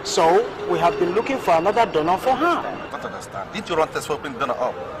kidney, so we have been looking for another donor for her. I don't understand. Didn't you run tests for opening the donor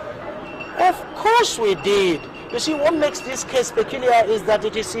up? Of course we did. You see, what makes this case peculiar is that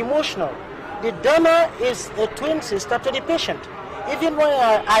it is emotional. The donor is a twin sister to the patient. Even when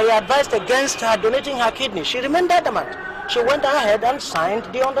I advised against her donating her kidney, she remained adamant. She went ahead and signed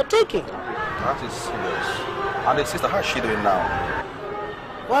the undertaking. That is serious. And the sister, how is she doing now?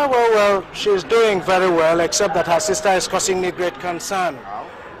 Well, she's doing very well, except that her sister is causing me great concern.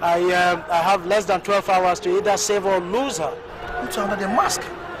 I have less than 12 hours to either save or lose her. Put her under the mask.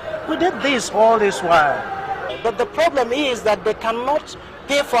 We did this all this while. But the problem is that they cannot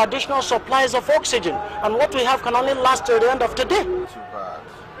pay for additional supplies of oxygen, and what we have can only last till the end of today. Too bad.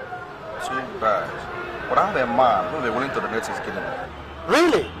 Too bad. But I have a man who is willing to donate his kidney.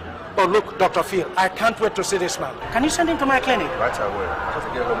 Really? Oh, look, Dr. Phil, I can't wait to see this man. Can you send him to my clinic? Right away. I have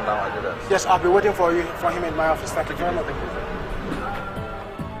to get home now. I do that. Yes, I'll be waiting for him in my office. Thank you very much.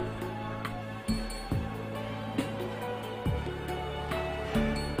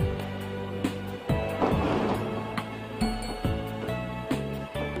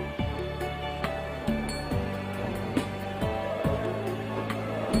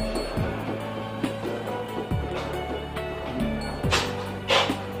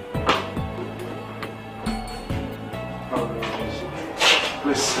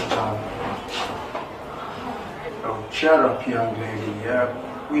 Please sit down. Oh, cheer up, young lady.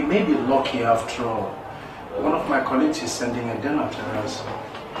 We may be lucky after all. One of my colleagues is sending a dinner to us.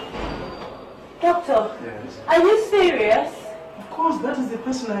 Doctor, yes. Are you serious? Of course, that is the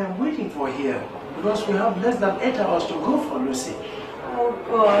person I am waiting for here. Because we have less than 8 hours to go for Lucy. Oh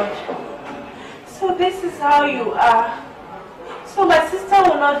God. So this is how you are. So my sister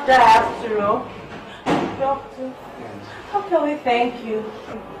will not die after all. Doctor, yes. How can we thank you?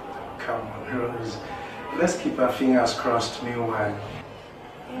 Come on, Rose. Let's keep our fingers crossed meanwhile.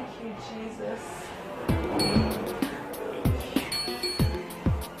 Thank you, Jesus.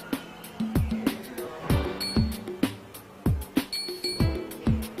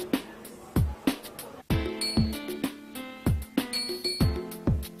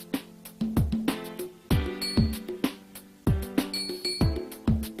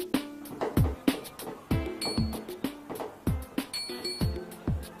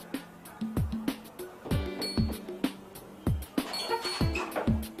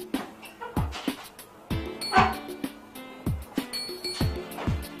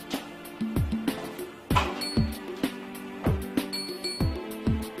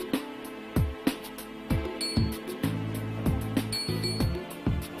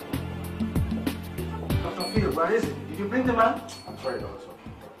 Where is it? Did you bring the man? I'm sorry, doctor.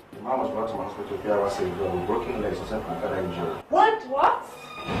 The man was brought to my hospital 3 hours ago with broken legs and some further injury. What?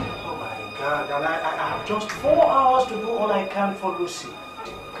 Oh my God, and I have just 4 hours to do all I can for Lucy.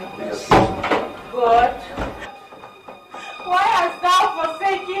 Please excuse me. God, why hast thou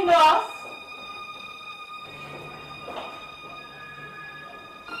forsaken us?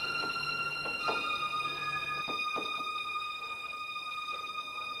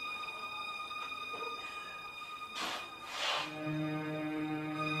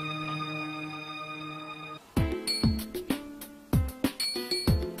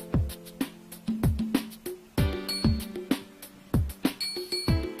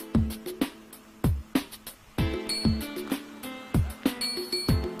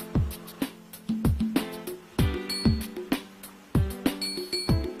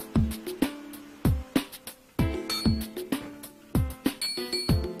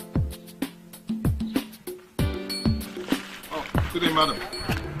 Good day, madam.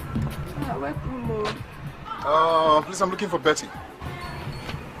 Please, I'm looking for Betty.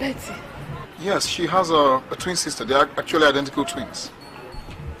 Betty? Yes, she has a twin sister. They are actually identical twins.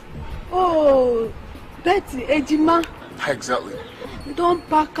 Oh, Betty, Ejima. Exactly. Don't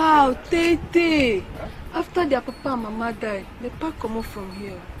pack out, Tete. After their papa and mama died, they pack come up from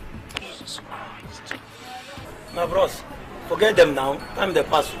here. Jesus Christ. My bros, forget them now. Time they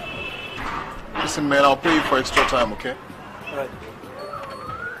pass. Listen, man, I'll pay you for extra time, okay? Right.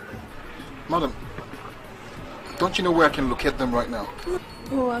 Madam, don't you know where I can locate them right now?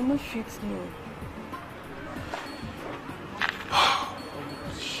 Oh, I'm not fit, no.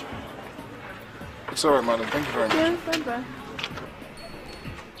 It's alright, madam. Thank you very much. Yeah, bye-bye.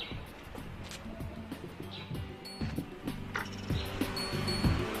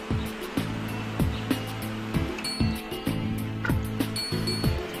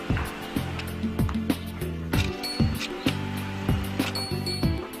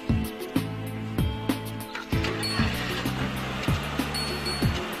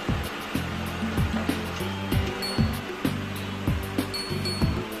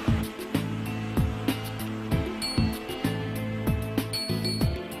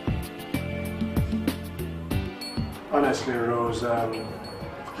 Honestly, Rose,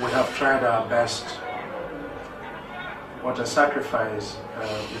 we have tried our best. What a sacrifice.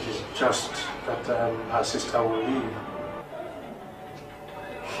 It is just that our sister will leave.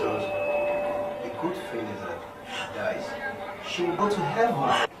 Rose, the good thing is that she dies. She will go to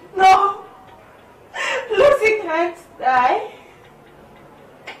heaven. No! Lucy can't die.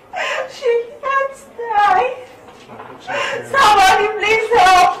 She can't die. Somebody please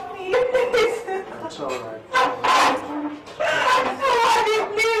help me. Please. It's all right. Somebody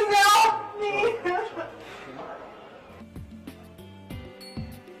please help me.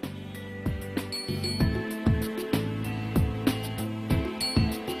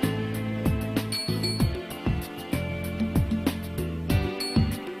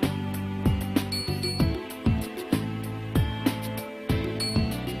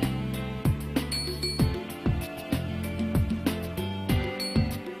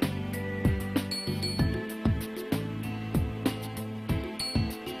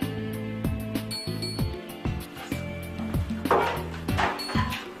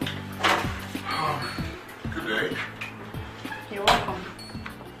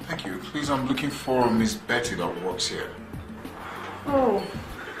 I'm looking for Miss Betty that works here. Oh,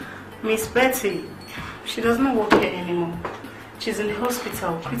 Miss Betty. She does not work here anymore. She's in the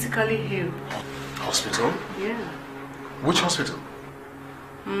hospital, critically ill. Hospital? Yeah. Which hospital?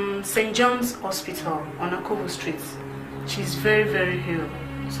 St. John's Hospital on Akobo Street. She's very, very ill.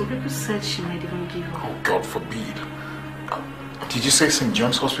 Some people said she might even give up. Oh, God forbid. Did you say St.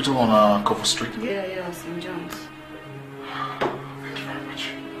 John's Hospital on Akobo Street? Yeah, St. John's. Thank you very much.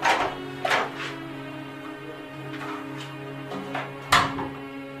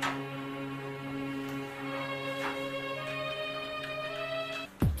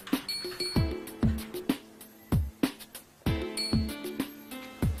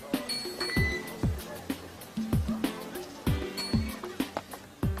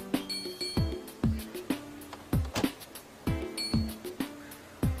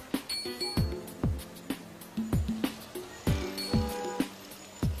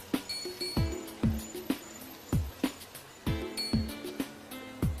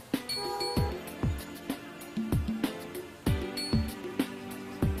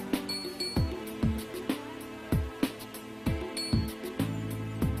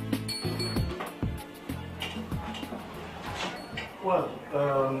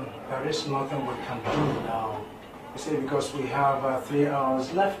 There is nothing we can do now. You see, because we have 3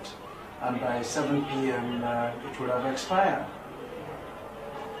 hours left. and by 7 p.m. It would have expired.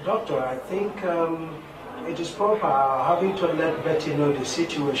 Doctor, I think it is proper having to let Betty know the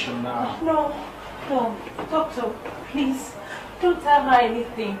situation now. No, doctor, please, don't tell her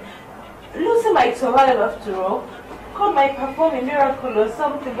anything. Lucy might survive after all. God might perform a miracle or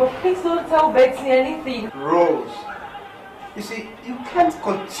something, but please don't tell Betty anything. Rose, you see, you can't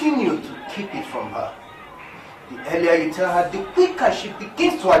continue to keep it from her. The earlier you tell her, the quicker she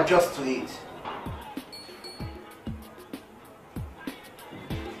begins to adjust to it.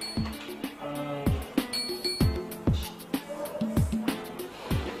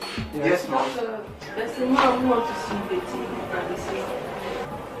 Yes, ma'am. There's a man who wants to see Betty.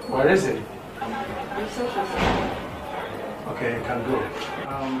 Where is it? Reception. Okay, you can go.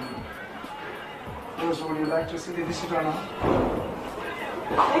 Rose, would you like to see the visitor now?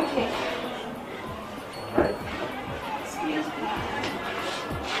 Okay. All right. Excuse me.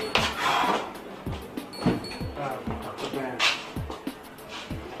 Dr. Ben.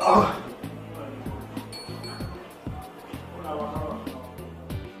 Oh.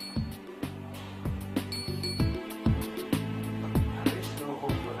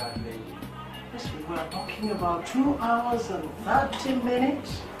 We are talking about 2 hours and 30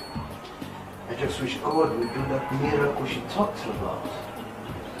 minutes. I just wish God would do that miracle she talked about.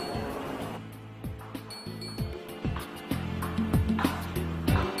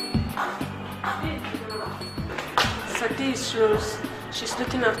 Sir, this is Rose. She's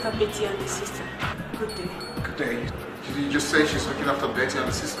looking after Betty and the sister. Good day. Good day. Did you just say she's looking after Betty and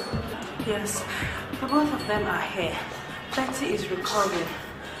the sister? Yes, the both of them are here. Betty is recovering.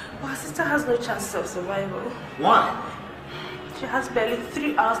 But her sister has no chance of survival. Why? She has barely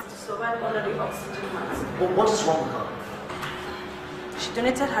 3 hours to survive under the oxygen mask. Well, what is wrong with her? She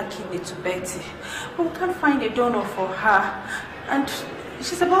donated her kidney to Betty, but we can't find a donor for her. And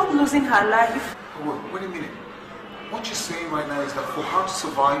she's about losing her life. Wait a minute. What you're saying right now is that for her to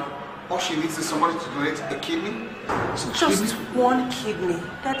survive, all she needs is somebody to donate a kidney? Just one kidney.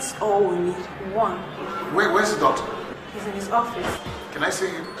 That's all we need. One. Where's the doctor? He's in his office. Can I see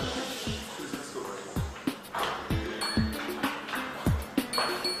him?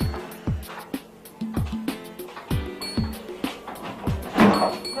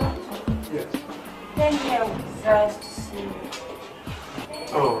 Yes. Then here we desire to see you.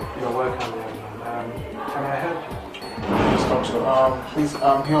 Oh, you're welcome, young man. Can I help you? Yes, doctor. Please,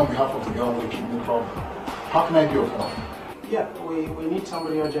 I'm here on behalf of the girl with a kidney problem. How can I be of help? Yeah, we need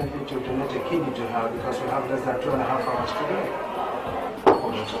somebody urgently to donate a kidney to her because we have less than 2.5 hours today.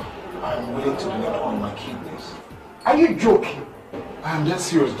 Oh, doctor, I am willing to donate all my kidneys. Are you joking? I am dead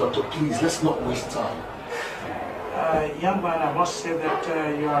serious, doctor. Please, let's not waste time. Young man, I must say that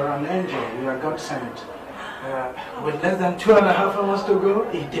you are an angel. You are God sent. With less than 2.5 hours to go,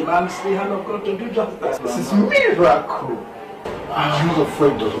 it demands the hand of God to do just that. This is miracle. I'm not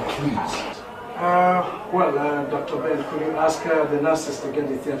afraid, doctor. Please. Dr. Ben, could you ask the nurses to get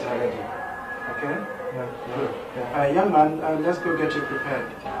the theater ready? Okay? Yeah. Young man, let's go get you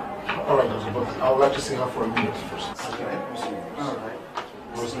prepared. All right, doctor, but I would like to see her for a minute first. Okay. All right.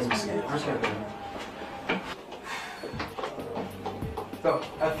 Rose, let me see it. Okay, then. So,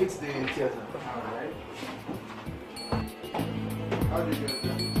 I fixed the theater. All right. How did you get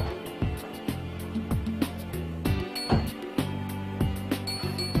that?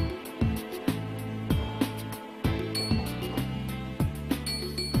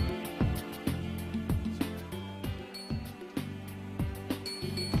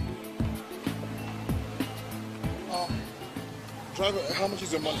 Driver, how much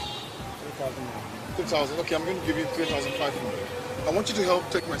is your money? 3,000. 3,000. Okay, I'm going to give you 3,500. I want you to help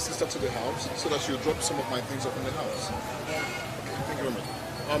take my sister to the house so that she'll drop some of my things off in the house. Okay, thank you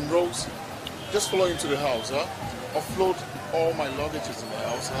very much. Rose, just follow him to the house, huh? Offload all my luggages in the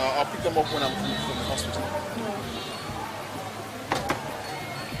house. I'll pick them up when I'm from the hospital.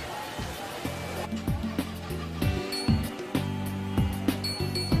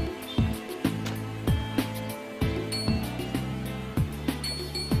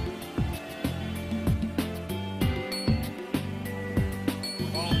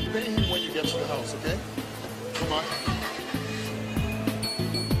 Pay him when you get to the house, okay? Come on.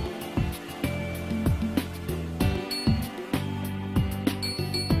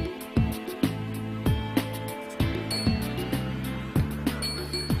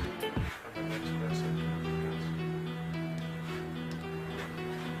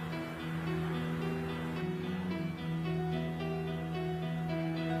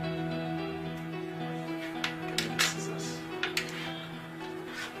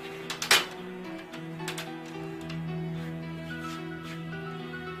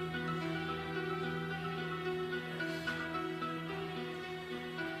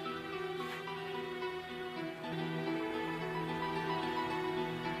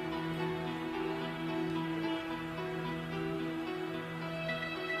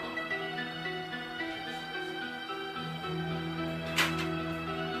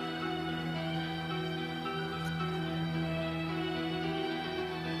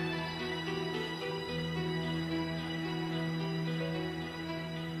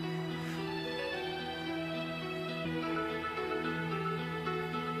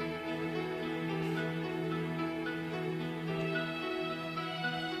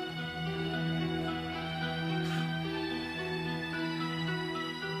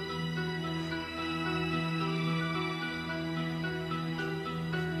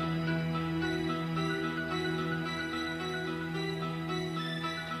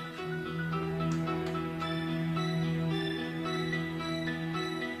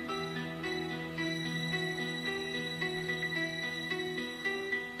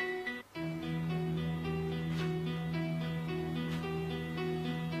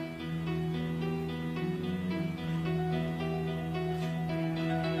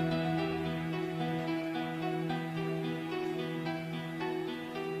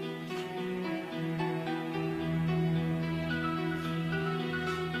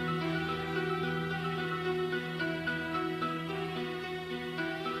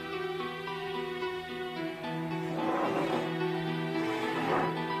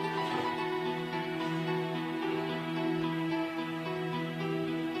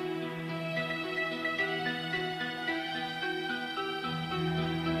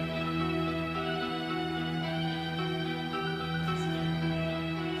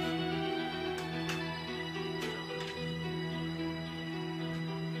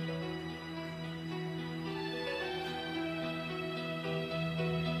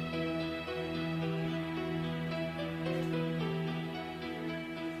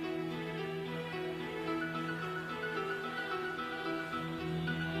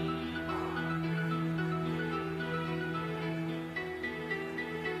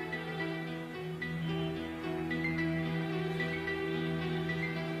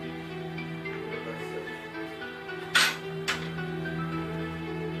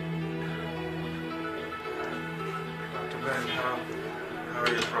 Ben, how are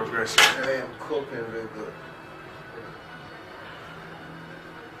you progressing? I am coping very good.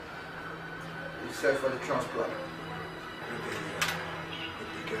 You said for the transplant? The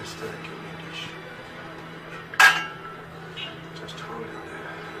biggest kidney dish. Just hold it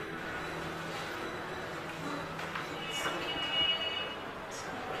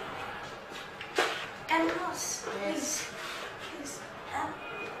there. And Ross, please.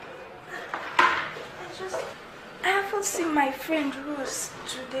 I haven't seen my friend Rose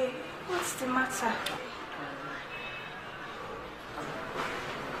today. What's the matter?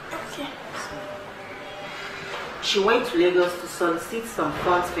 Okay. She went to Lagos to solicit some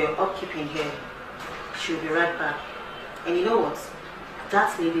funds for your upkeep in here. She'll be right back. And you know what?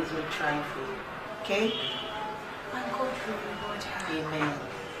 That lady is really trying for you. Okay? My God will reward her. Amen.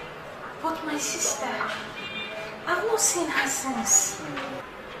 But my sister, I've not seen her since.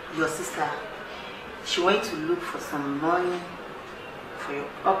 Your sister, she went to look for some money for your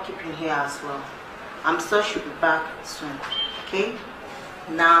upkeep in here as well. I'm sure she'll be back soon. Okay?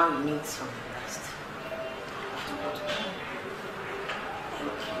 Now you need some rest.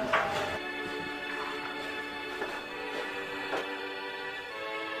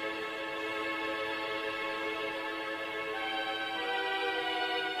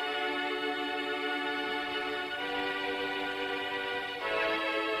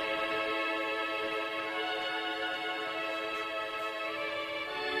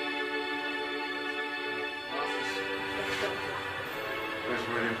 Let's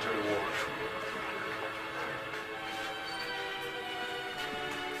bring him to the ward.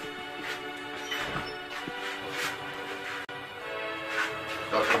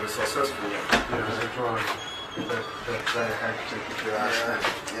 That was a successful one. Yeah, it was. Very hectic.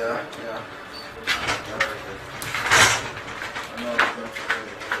 Yeah.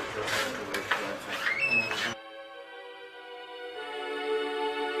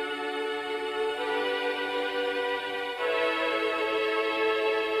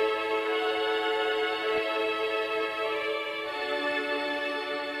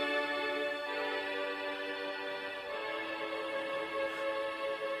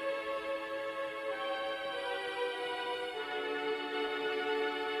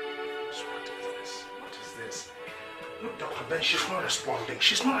 What is this? Look, Dr. Ben, she's not responding.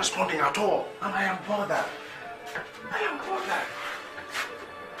 She's not responding at all. And I am bothered.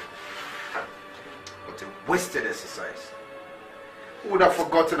 What a wasted exercise. Who would have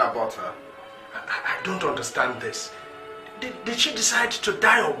forgotten about her? I don't understand this. Did she decide to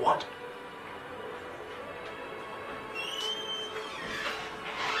die or what?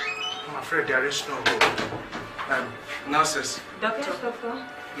 I'm afraid there is no hope. Nurses. Doctor? Yes, doctor.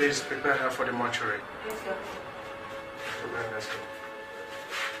 Please prepare her for the mortuary. Yes, doctor. Let's go.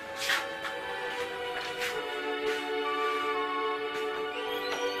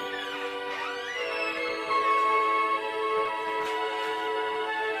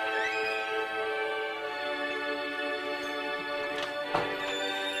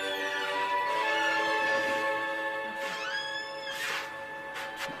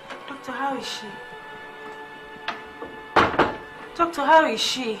 Doctor, how is she? Doctor, how is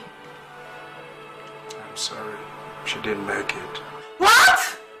she? I'm sorry. She didn't make it.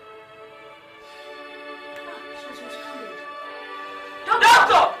 What?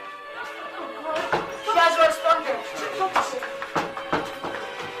 Doctor! She has responded.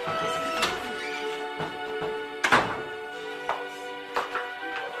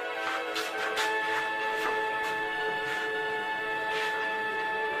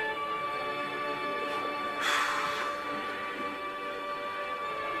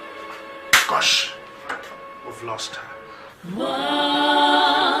 Gosh, we've lost her.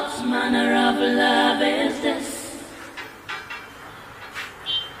 What manner of love is this?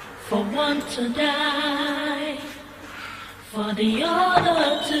 For one to die, for the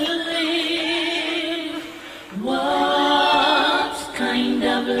other to live. What kind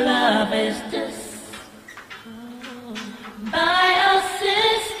of love is this? By a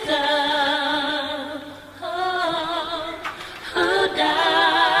sister who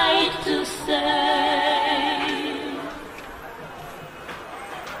died to save.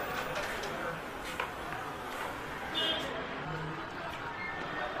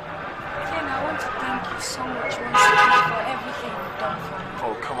 Ken, I want to thank you so much once again for everything you've done for me.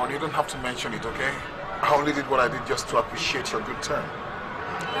 Oh, come on, you don't have to mention it, okay? I only did what I did just to appreciate your good turn.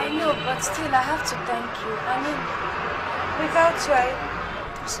 I know, but still, I have to thank you. I mean, without you,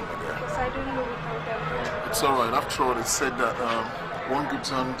 Listen, my dear. because I don't know without them. It's alright. After all, it's said that one good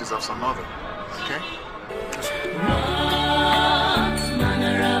turn deserves another. Okay? What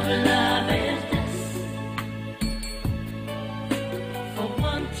manner of love is this?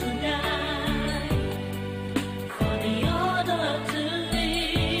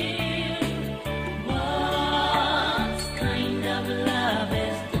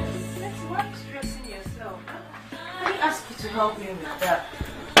 help me with that.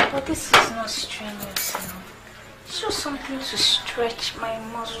 But this is not strenuous now. It's just something to stretch my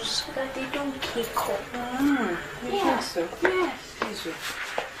muscles so that they don't kick up. You think so? Yes. Easy.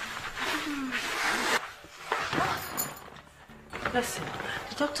 Listen,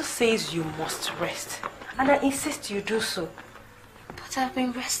 the doctor says you must rest, and I insist you do so. But I've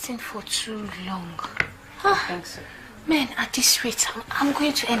been resting for too long. I think so. Man, at this rate, I'm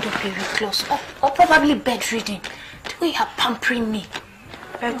going to end up a recluse or probably bedridden. The way you're pampering me.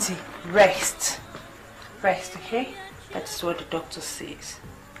 Betty, rest. Rest, okay? That's what the doctor says.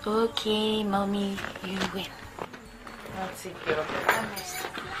 Okay, mommy, you win. That's it, girl. Honest.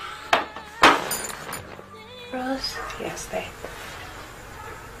 Rose? Yes, there.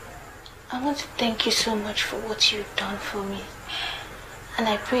 I want to thank you so much for what you've done for me. And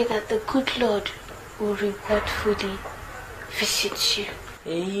I pray that the good Lord will rewardfully visit you.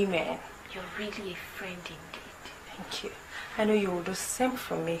 Amen. You're really a friend indeed. Thank you. I know you will do the same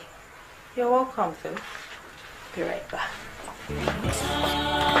for me. You're welcome, though. Be right back.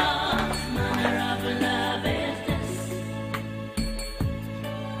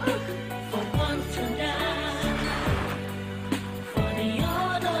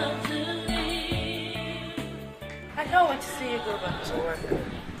 I can't wait to see you go back to work.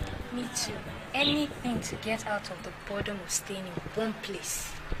 Me too. Anything to get out of the boredom of staying in one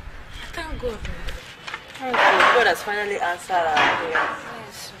place. Thank God. Thank you. God has finally answered our prayers.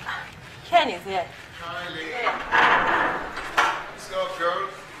 Yes. Ken is here. Hi, Lee. What's up, girl?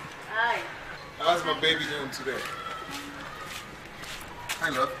 Hi. How's my baby doing today? Hi,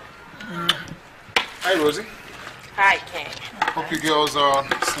 love. Hi, Rosie. Hi, Ken. Hope you girls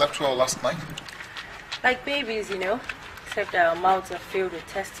slept well last night. Like babies, you know. Except our mouths are filled with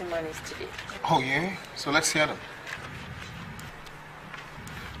testimonies today. Oh, yeah? So let's hear them.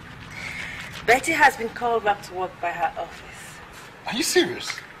 Betty has been called back to work by her office. Are you serious?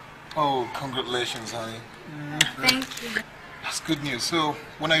 Oh, congratulations, honey. Thank you. That's good news. So,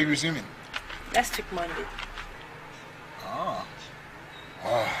 when are you resuming? Next week, Monday. Ah.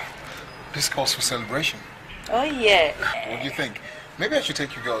 Wow. This calls for celebration. Oh, yeah. What do you think? Maybe I should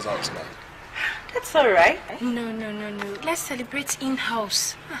take you girls out tonight. That's all right. No. Let's celebrate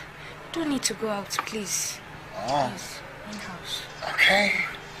in-house. Don't need to go out, please. Oh. Yes, in-house. Okay.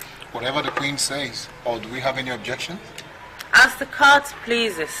 Whatever the Queen says. Or do we have any objection? As the court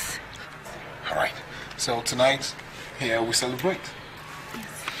pleases. All right. So tonight, here we celebrate. Yes.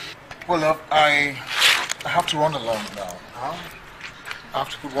 Well, love, I have to run along now. Huh? I have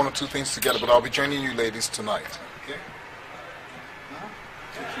to put one or two things together, but I'll be joining you ladies tonight. Okay?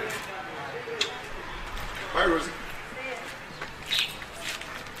 Thank you. Bye, Rosie.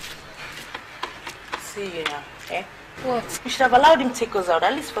 See you now, okay? What? We should have allowed him to take us out,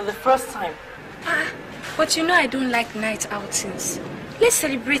 at least for the first time. But you know I don't like night outings. Let's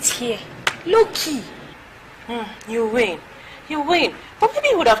celebrate here. Low-key. You win. You win. But maybe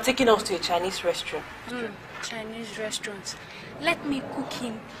he would have taken us to a Chinese restaurant. Chinese restaurants. Let me cook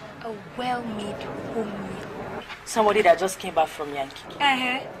him a well-made home meal. Somebody that just came back from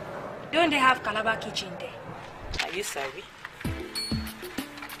Yankee. Don't they have Calabar kitchen there? Are you sorry?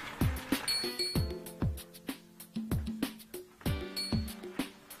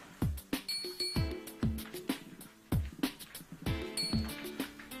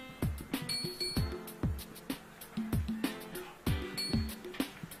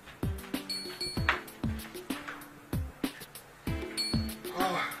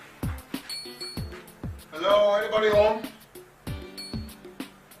 Hello, anybody home?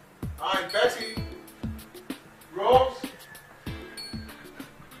 Hi, Betty. Rose?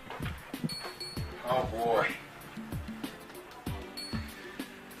 Oh boy.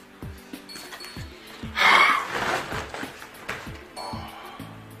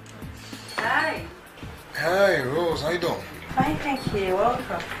 Hi. Hey, Rose, how you doing? Fine, thank you.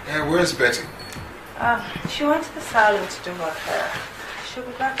 Welcome. Hey, where's Betty? She went to the salon to do her hair. She'll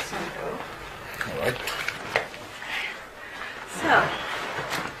be back soon, though. All right. So,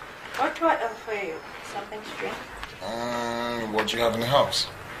 what do I offer you? Something to drink? What do you have in the house?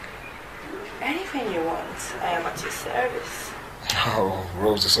 Anything you want. I am at your service. Oh,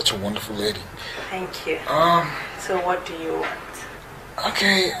 Rose is such a wonderful lady. Thank you. So what do you want?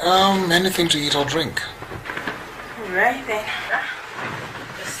 Okay, anything to eat or drink. Right then.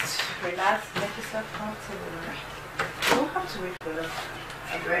 Just relax, make yourself comfortable. You don't have to wait for them.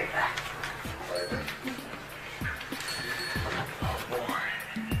 I'll be right back. Right then. Oh boy.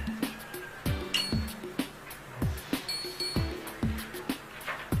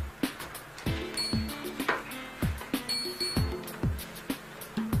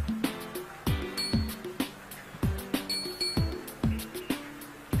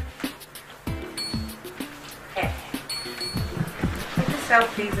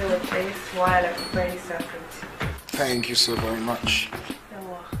 self-pleasing with this while I'm very separate. Thank you so very much. You're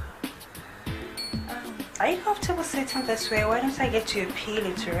welcome. Are you comfortable sitting this way? Why don't I get you a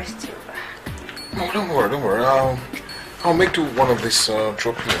pillow to rest your back? No, don't worry, don't worry. I'll make do one of these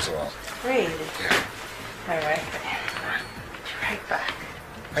drop pillows around. Really? Yeah. Alright then. Be right back.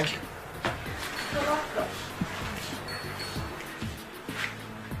 Thank you. You're welcome.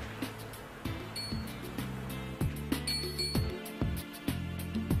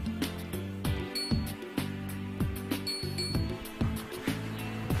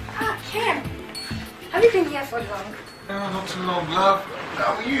 Kim, have you been here for long? No, not too long, love.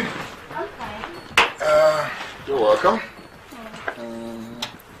 How are you? I'm fine. You're welcome.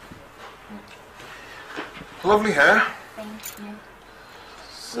 Lovely hair. Thank you.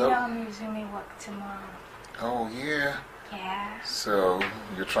 So, I'm resuming work tomorrow. oh, yeah. Yeah. So,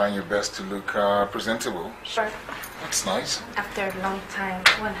 you're trying your best to look presentable. Sure. That's nice. After a long time,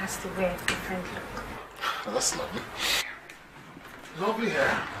 one has to wear a different look. Oh, that's lovely. Lovely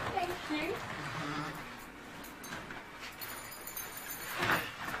hair. Thank you.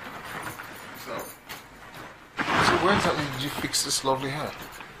 So where exactly did you fix this lovely hair?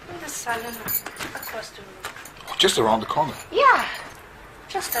 In the salon across the road. Oh, just around the corner. Yeah.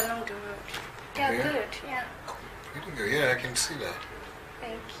 Just along the road. They're Yeah? good, yeah. Pretty good. Yeah, I can see that.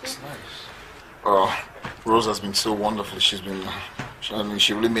 Thank you. It's nice. Oh, Rose has been so wonderful. She's been, I mean,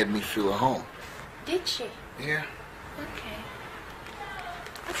 she really made me feel at home. Did she? Yeah. Okay.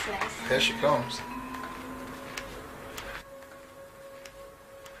 That's nice. There she comes.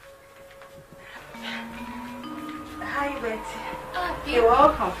 Hi, Betty. Oh, baby. You're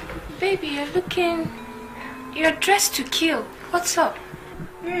welcome. Baby, you're dressed to kill. What's up?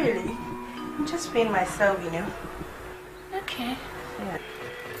 Really? I'm just being myself, you know. Okay. Yeah.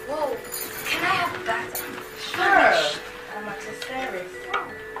 Whoa, can I have that? Sure. I'm at your service.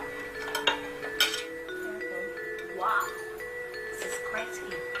 Wow. This is quite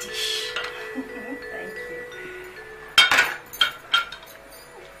a dish. Thank you.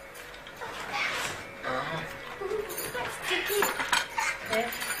 Let's take it. Yeah.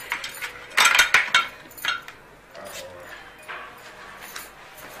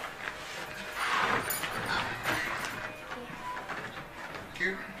 Thank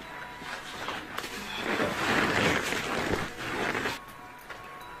you.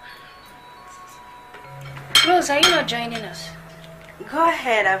 Rose, are you not joining us? Go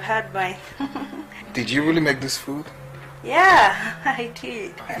ahead, I've had mine. Did you really make this food? Yeah, I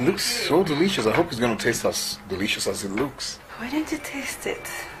did. It looks so delicious. I hope it's going to taste as delicious as it looks. Why don't you taste it?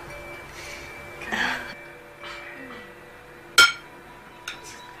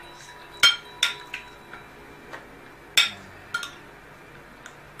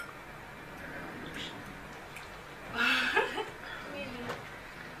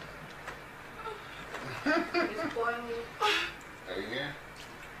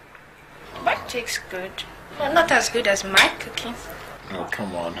 That tastes good. Well, not as good as my cooking. Oh,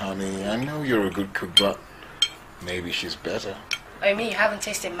 come on, honey. I know you're a good cook, but maybe she's better. Oh, you mean you haven't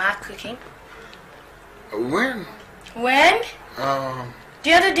tasted my cooking? When? When?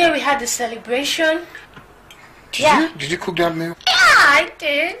 The other day we had the celebration. Did you cook that meal? Yeah, I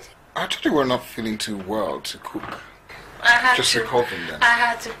did. I thought you were not feeling too well to cook. I had Just to, recovering then. I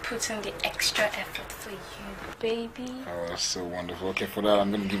had to put in the extra effort for you, baby. Oh, that's so wonderful. Okay, for that,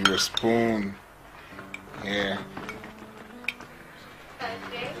 I'm going to give you a spoon. Yeah.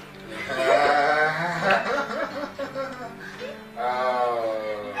 Okay.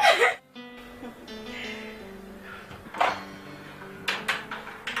 Oh.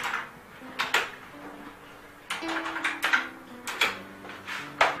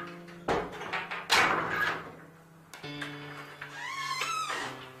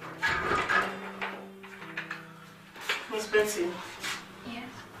 Miss Betty, Yes.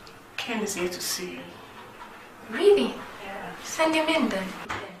 Ken is here to see you. Really? Yeah. Send him in then.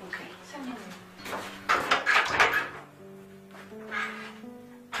 Okay. Send him in.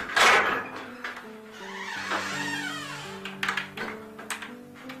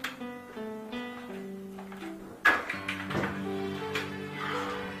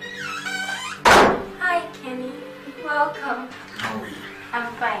 Hi, Kenny. Welcome. How are you?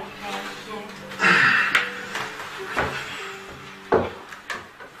 I'm fine, thank you.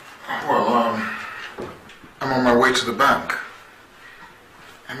 Well, I'm on my way to the bank.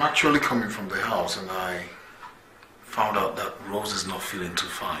 I'm actually coming from the house and I found out that Rose is not feeling too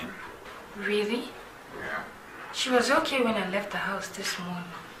fine. Really? Yeah. She was okay when I left the house this morning.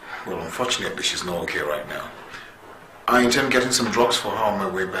 Well, unfortunately, she's not okay right now. I intend getting some drugs for her on my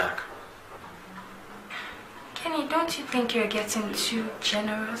way back. Kenny, don't you think you're getting too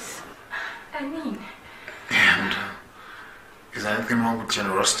generous? I mean... And is there anything wrong with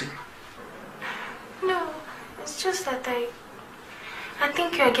generosity? No, it's just that I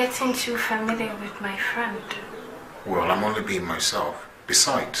think you're getting too familiar with my friend. Well, I'm only being myself.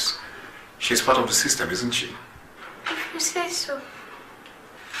 Besides, she's part of the system, isn't she? If you say so.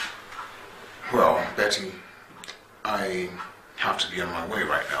 Well, Betty, I have to be on my way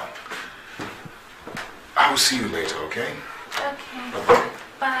right now. I will see you later, okay? Okay. Bye-bye.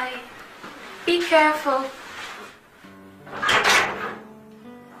 Bye. Be careful.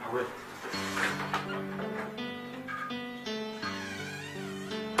 I will.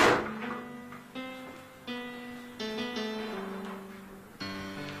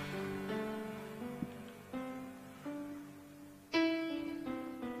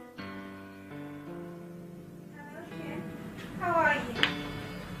 How are you?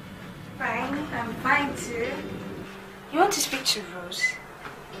 Fine. I'm fine too. You want to speak to Rose?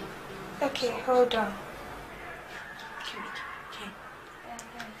 Okay, hold on.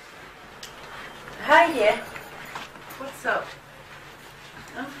 Hi, yeah. What's up?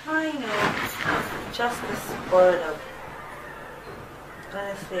 I'm fine, just this boredom.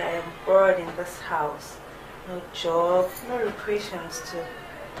 Honestly, I am bored in this house. No job, no recreations too.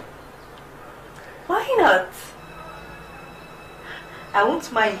 Why not? I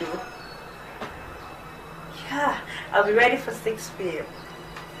won't mind you. Yeah, I'll be ready for 6 p.m.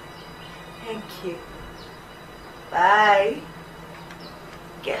 Thank you. Bye.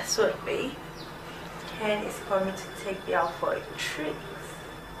 Guess what, babe? Ken is coming to take me out for a treat.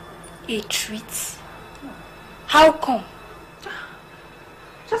 A treat? How come?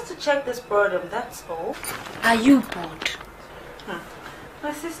 Just to check this boredom, that's all. Are you bored?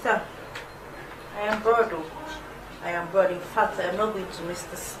 My sister, I am bored. I am bored. In fact, I am not going to miss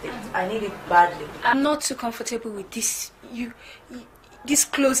this date. I need it badly. I'm not too comfortable with this. This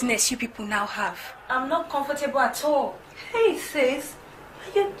closeness you people now have. I'm not comfortable at all. Hey sis,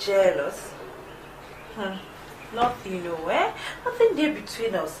 are you jealous? Nothing, Nothing there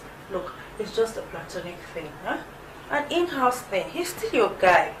between us. Look, it's just a platonic thing, huh? An in-house thing. He's still your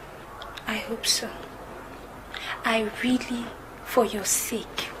guy. I hope so. I really, for your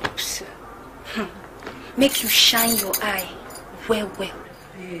sake, hope so. Make you shine your eye well.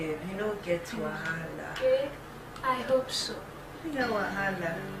 Babe, you don't get wahala. Okay, I hope so. You know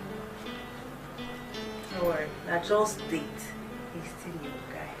wahala. Don't worry, now just date. He's still your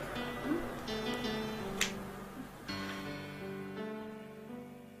guy.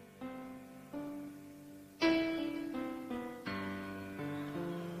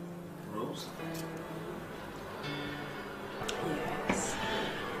 Rose? Yes.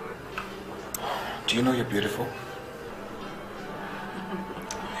 Do you know you're beautiful?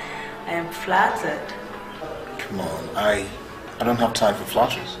 I am flattered. Come on, I don't have time for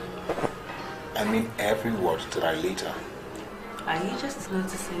flatteries. I mean every word that I later. Are you just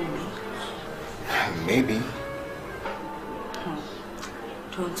noticing me? Maybe.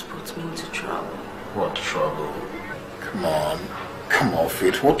 Don't put me into trouble. What trouble? Come on,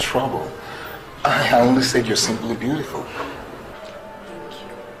 Faith, what trouble? I only said you're simply beautiful. Thank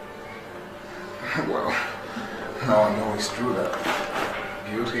you. Well, now I know it's true that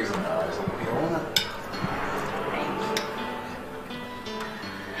beauty is in the eyes of the beholder.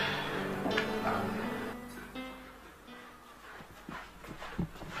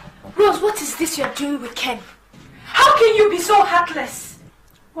 Rose, what is this you're doing with Ken? How can you be so heartless?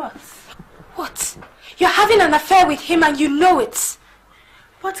 What? What? You're having an affair with him and you know it.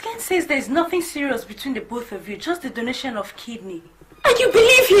 But Ken says there's nothing serious between the both of you, just the donation of kidney. And you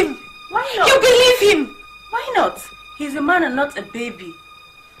believe him? Why not? You believe him? Why not? He's a man and not a baby.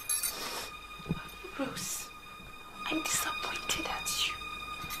 Rose, I'm disappointed at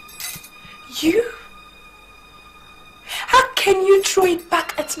you. You? How can you throw it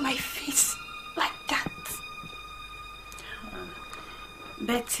back at my face like that?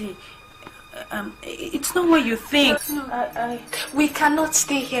 Betty, it's not what you think. No. We cannot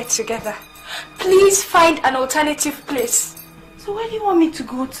stay here together. Please find an alternative place. So where do you want me to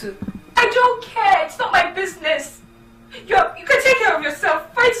go to? I don't care. It's not my business. You can take care of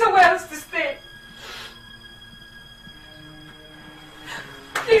yourself. Find somewhere else to stay.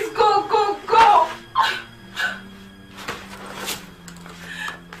 Please go, go, go.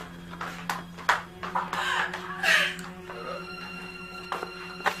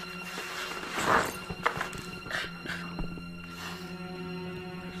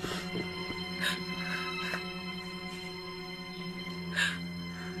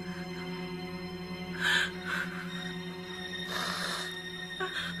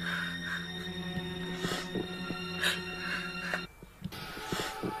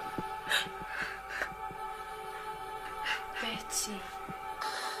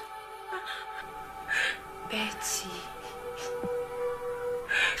 Betty.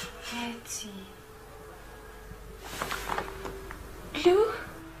 Betty. Lou?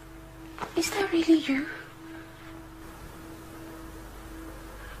 Is that really you?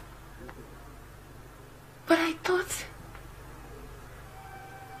 But I thought...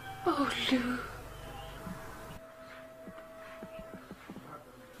 Oh, Lou.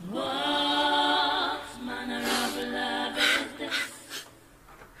 What manner of love is this?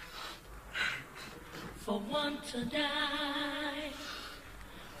 For one to die,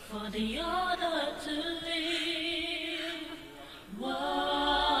 for the other to live.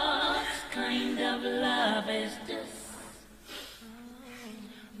 What kind of love is this?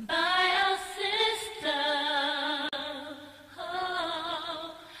 By a sister,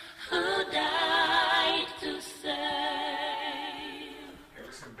 oh, who died to save. Hey,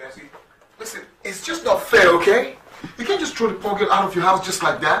 listen, Bessie. Listen, it's just not fair, okay? You can't just throw the poor girl out of your house just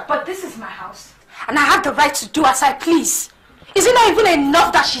like that. But this is my house, and I have the right to do as I please. Is it not even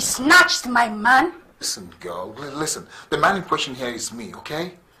enough that she snatched my man? Listen, girl, listen. The man in question here is me,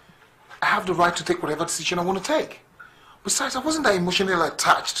 okay? I have the right to take whatever decision I want to take. Besides, I wasn't that emotionally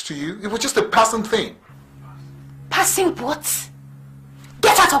attached to you. It was just a passing thing. Passing what?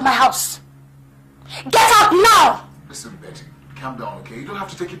 Get out of my house! Get out now! Listen, Betty, calm down, okay? You don't have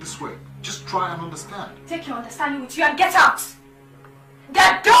to take it this way. Just try and understand. Take your understanding with you and get out!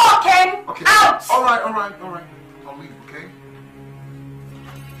 The door, Ken! Okay. Out! All right. I'll leave, okay?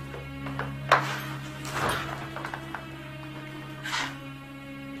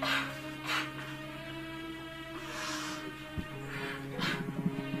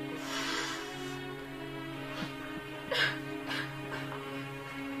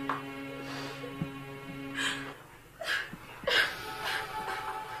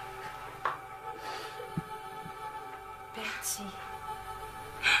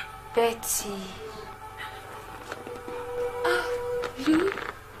 Betty. Lou?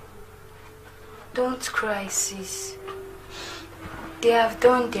 Don't cry, sis. They have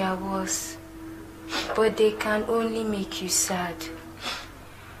done their worst, but they can only make you sad.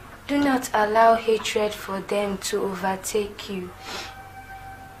 Do not allow hatred for them to overtake you.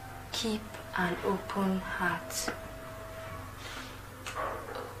 Keep an open heart.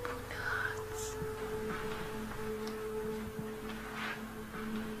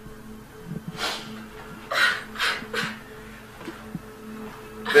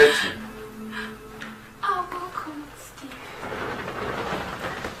 Betty. Oh, welcome, Steve.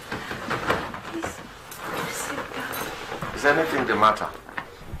 Please, sit down. Is anything the matter?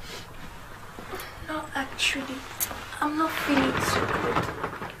 No, actually, I'm not feeling too good.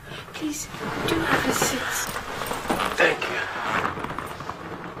 Please, do have a seat. Thank you.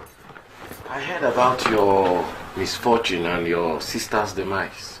 I heard about your misfortune and your sister's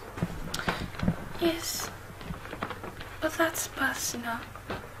demise. Yes, but that's past now.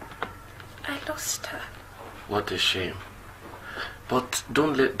 I lost her. What a shame. But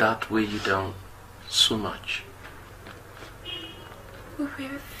don't let that weigh you down so much. We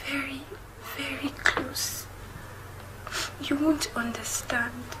were very, very close. You won't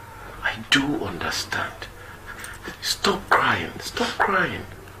understand. I do understand. Stop crying. Stop crying.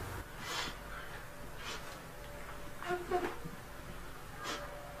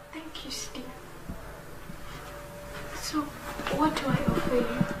 Thank you, Steve. So, what do I offer you?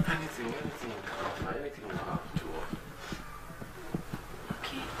 Anything you can offer, anything you have to offer.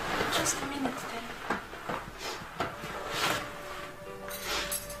 Okay, just a minute then.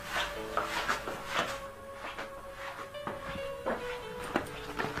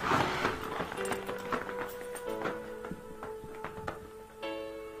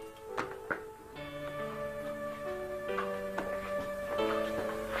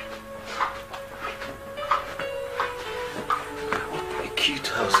 Cute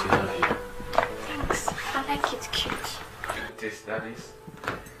house you have here. Thanks. I like it cute. That is.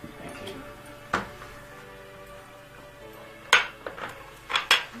 Thank you.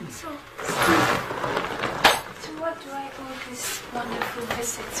 So what do I owe this wonderful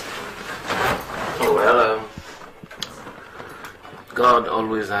visit for? Oh, well, God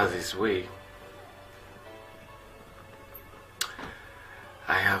always has his way.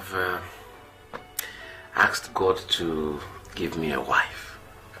 I have asked God to give me a wife.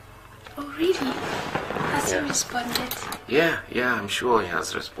 Oh, really? Has he responded? Yeah, I'm sure he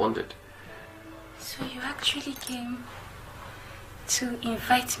has responded. So you actually came to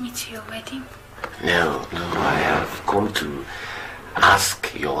invite me to your wedding? No, I have come to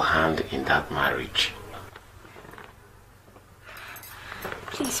ask your hand in that marriage.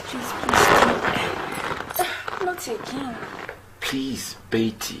 Please, don't. Not again. Please,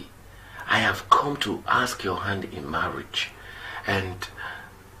 Betty, I have come to ask your hand in marriage. And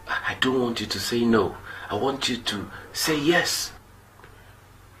I don't want you to say no. I want you to say yes.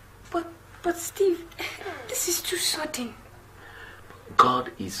 But Steve, this is too sudden.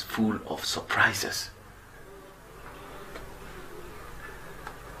 God is full of surprises.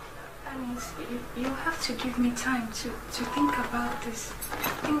 That means you have to give me time to think about this.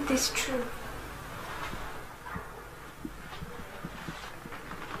 Think this through.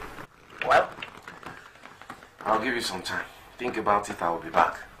 Well, I'll give you some time. Think about it, I'll be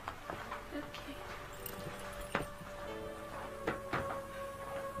back.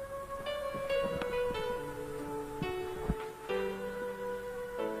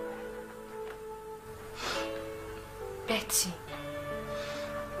 Betty,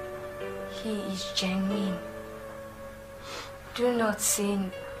 he is genuine. Do not say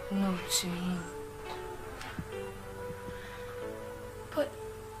no to him. But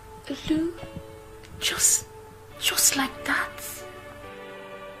Lou, just like that?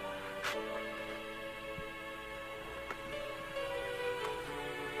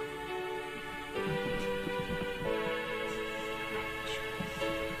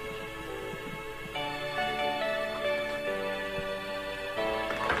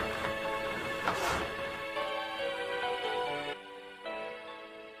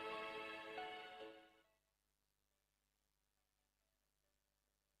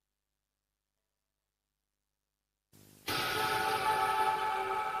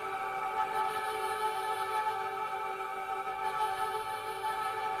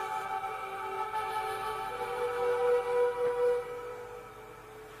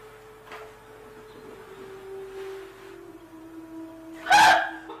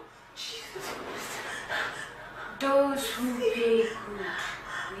 Those who pay good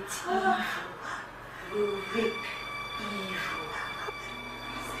with evil will reap evil.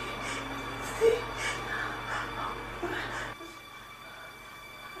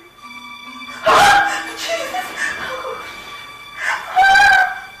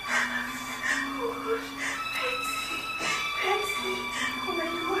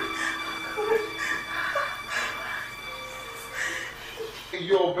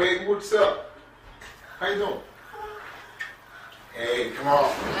 Yo, babe, what's up? How you doing? Hey, come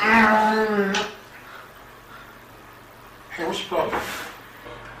on. Hey, what's your problem?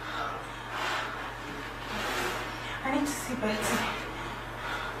 I need to see Betty.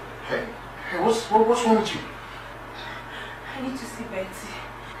 Hey, what's wrong with you? I need to see Betty.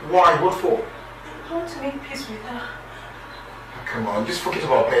 Why? What for? I want to make peace with her. Come on, just forget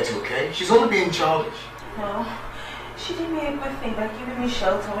about Betty, okay? She's only being childish. No. She did me a good thing by giving me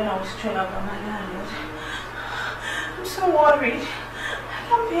shelter when I was thrown out by my landlord. I'm so worried. I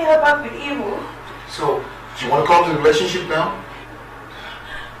can't pay her back with evil. So, do you want to come to the relationship now?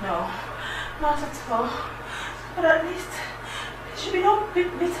 No, not at all. But at least there should be no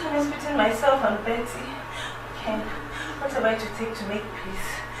bitterness between myself and Betty. Ken, what am I to take to make peace?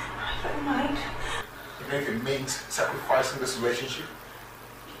 I don't mind. Even if it means sacrificing this relationship?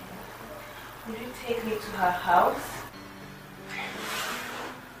 Will you take me to her house?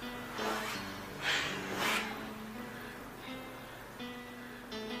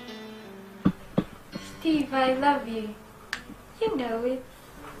 Steve, I love you. You know it.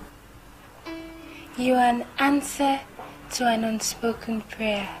 You are an answer to an unspoken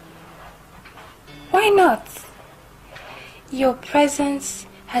prayer. Why not? Your presence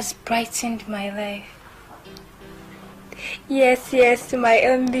has brightened my life. Yes, yes, my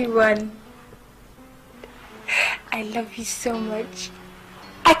only one. I love you so much.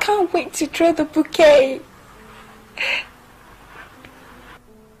 I can't wait to throw the bouquet.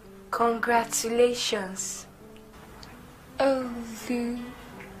 Congratulations. Oh, Lou.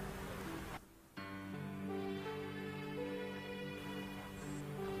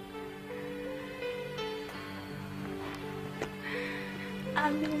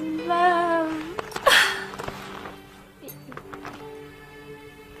 I'm in love.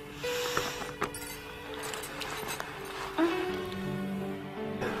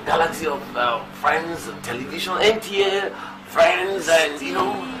 Galaxy of friends, television, NTA, friends, and you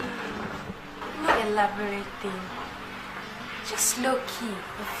know. No elaborate thing. Just low-key.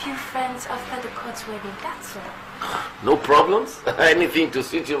 A few friends after the court wedding, that's all. No problems? Anything to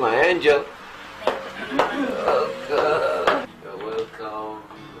suit you, my angel. Oh, God. You're welcome.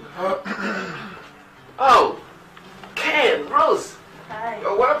 Oh, Ken, Rose. Hi.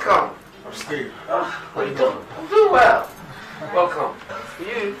 You're welcome. I'm Steve. How you doing? I'm doing well. Welcome.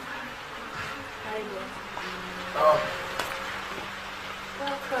 You. Hi,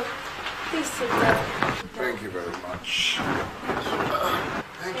 Welcome. Please sit down. Thank you very much.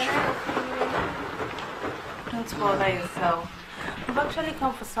 Thank you. bother yourself. I've actually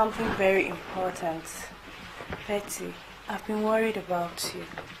come for something very important. Betty, I've been worried about you.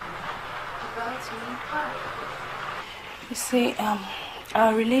 About me? Why? You see,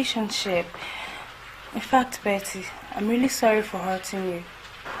 our relationship. In fact, Betty, I'm really sorry for hurting you.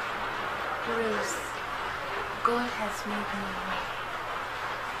 Rose, God has made me right.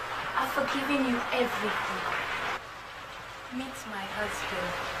 I've forgiven you everything. Meet my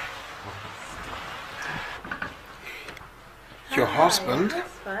husband. Your husband? Your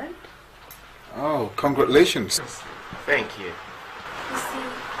husband? Oh, congratulations. Thank you. You see,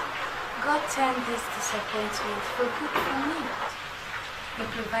 God turned this disappointment for good for me. He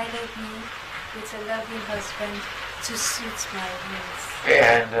provided me with a loving husband to suit my needs.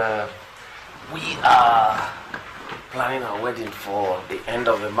 And we are planning our wedding for the end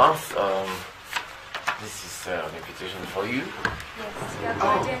of the month. This is an invitation for you. Yes, you are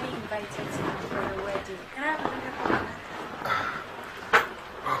cordially invited to me for the wedding. Can I have a look?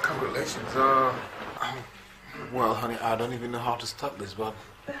 Oh, congratulations. Well, honey, I don't even know how to start this, but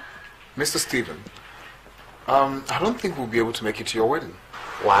Mr. Stephen, I don't think we'll be able to make it to your wedding.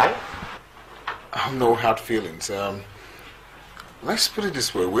 Why? No hard feelings. Let's put it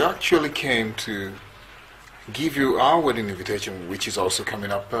this way. We actually came to give you our wedding invitation, which is also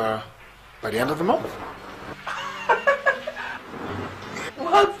coming up by the end of the month.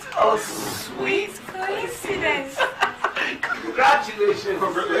 What a sweet coincidence. Congratulations.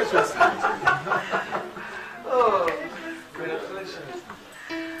 Congratulations. Oh, congratulations.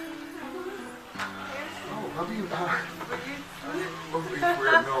 Oh, how do you... if we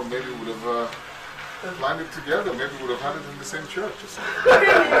had known, maybe we would have planned it together. Maybe we would have had it in the same church or something.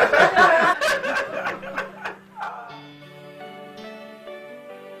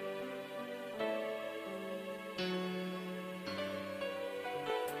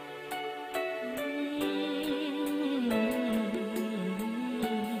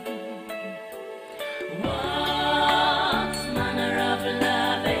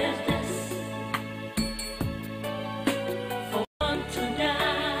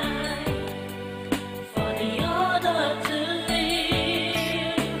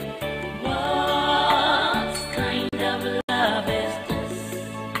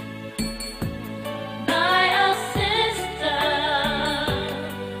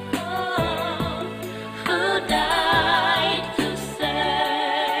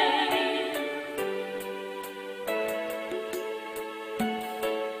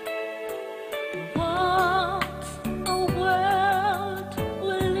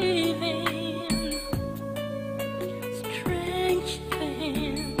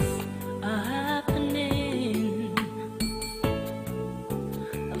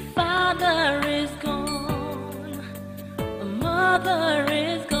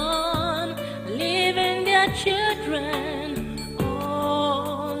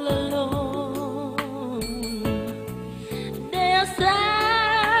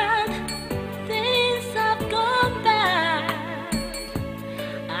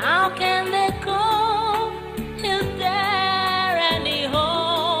 How can they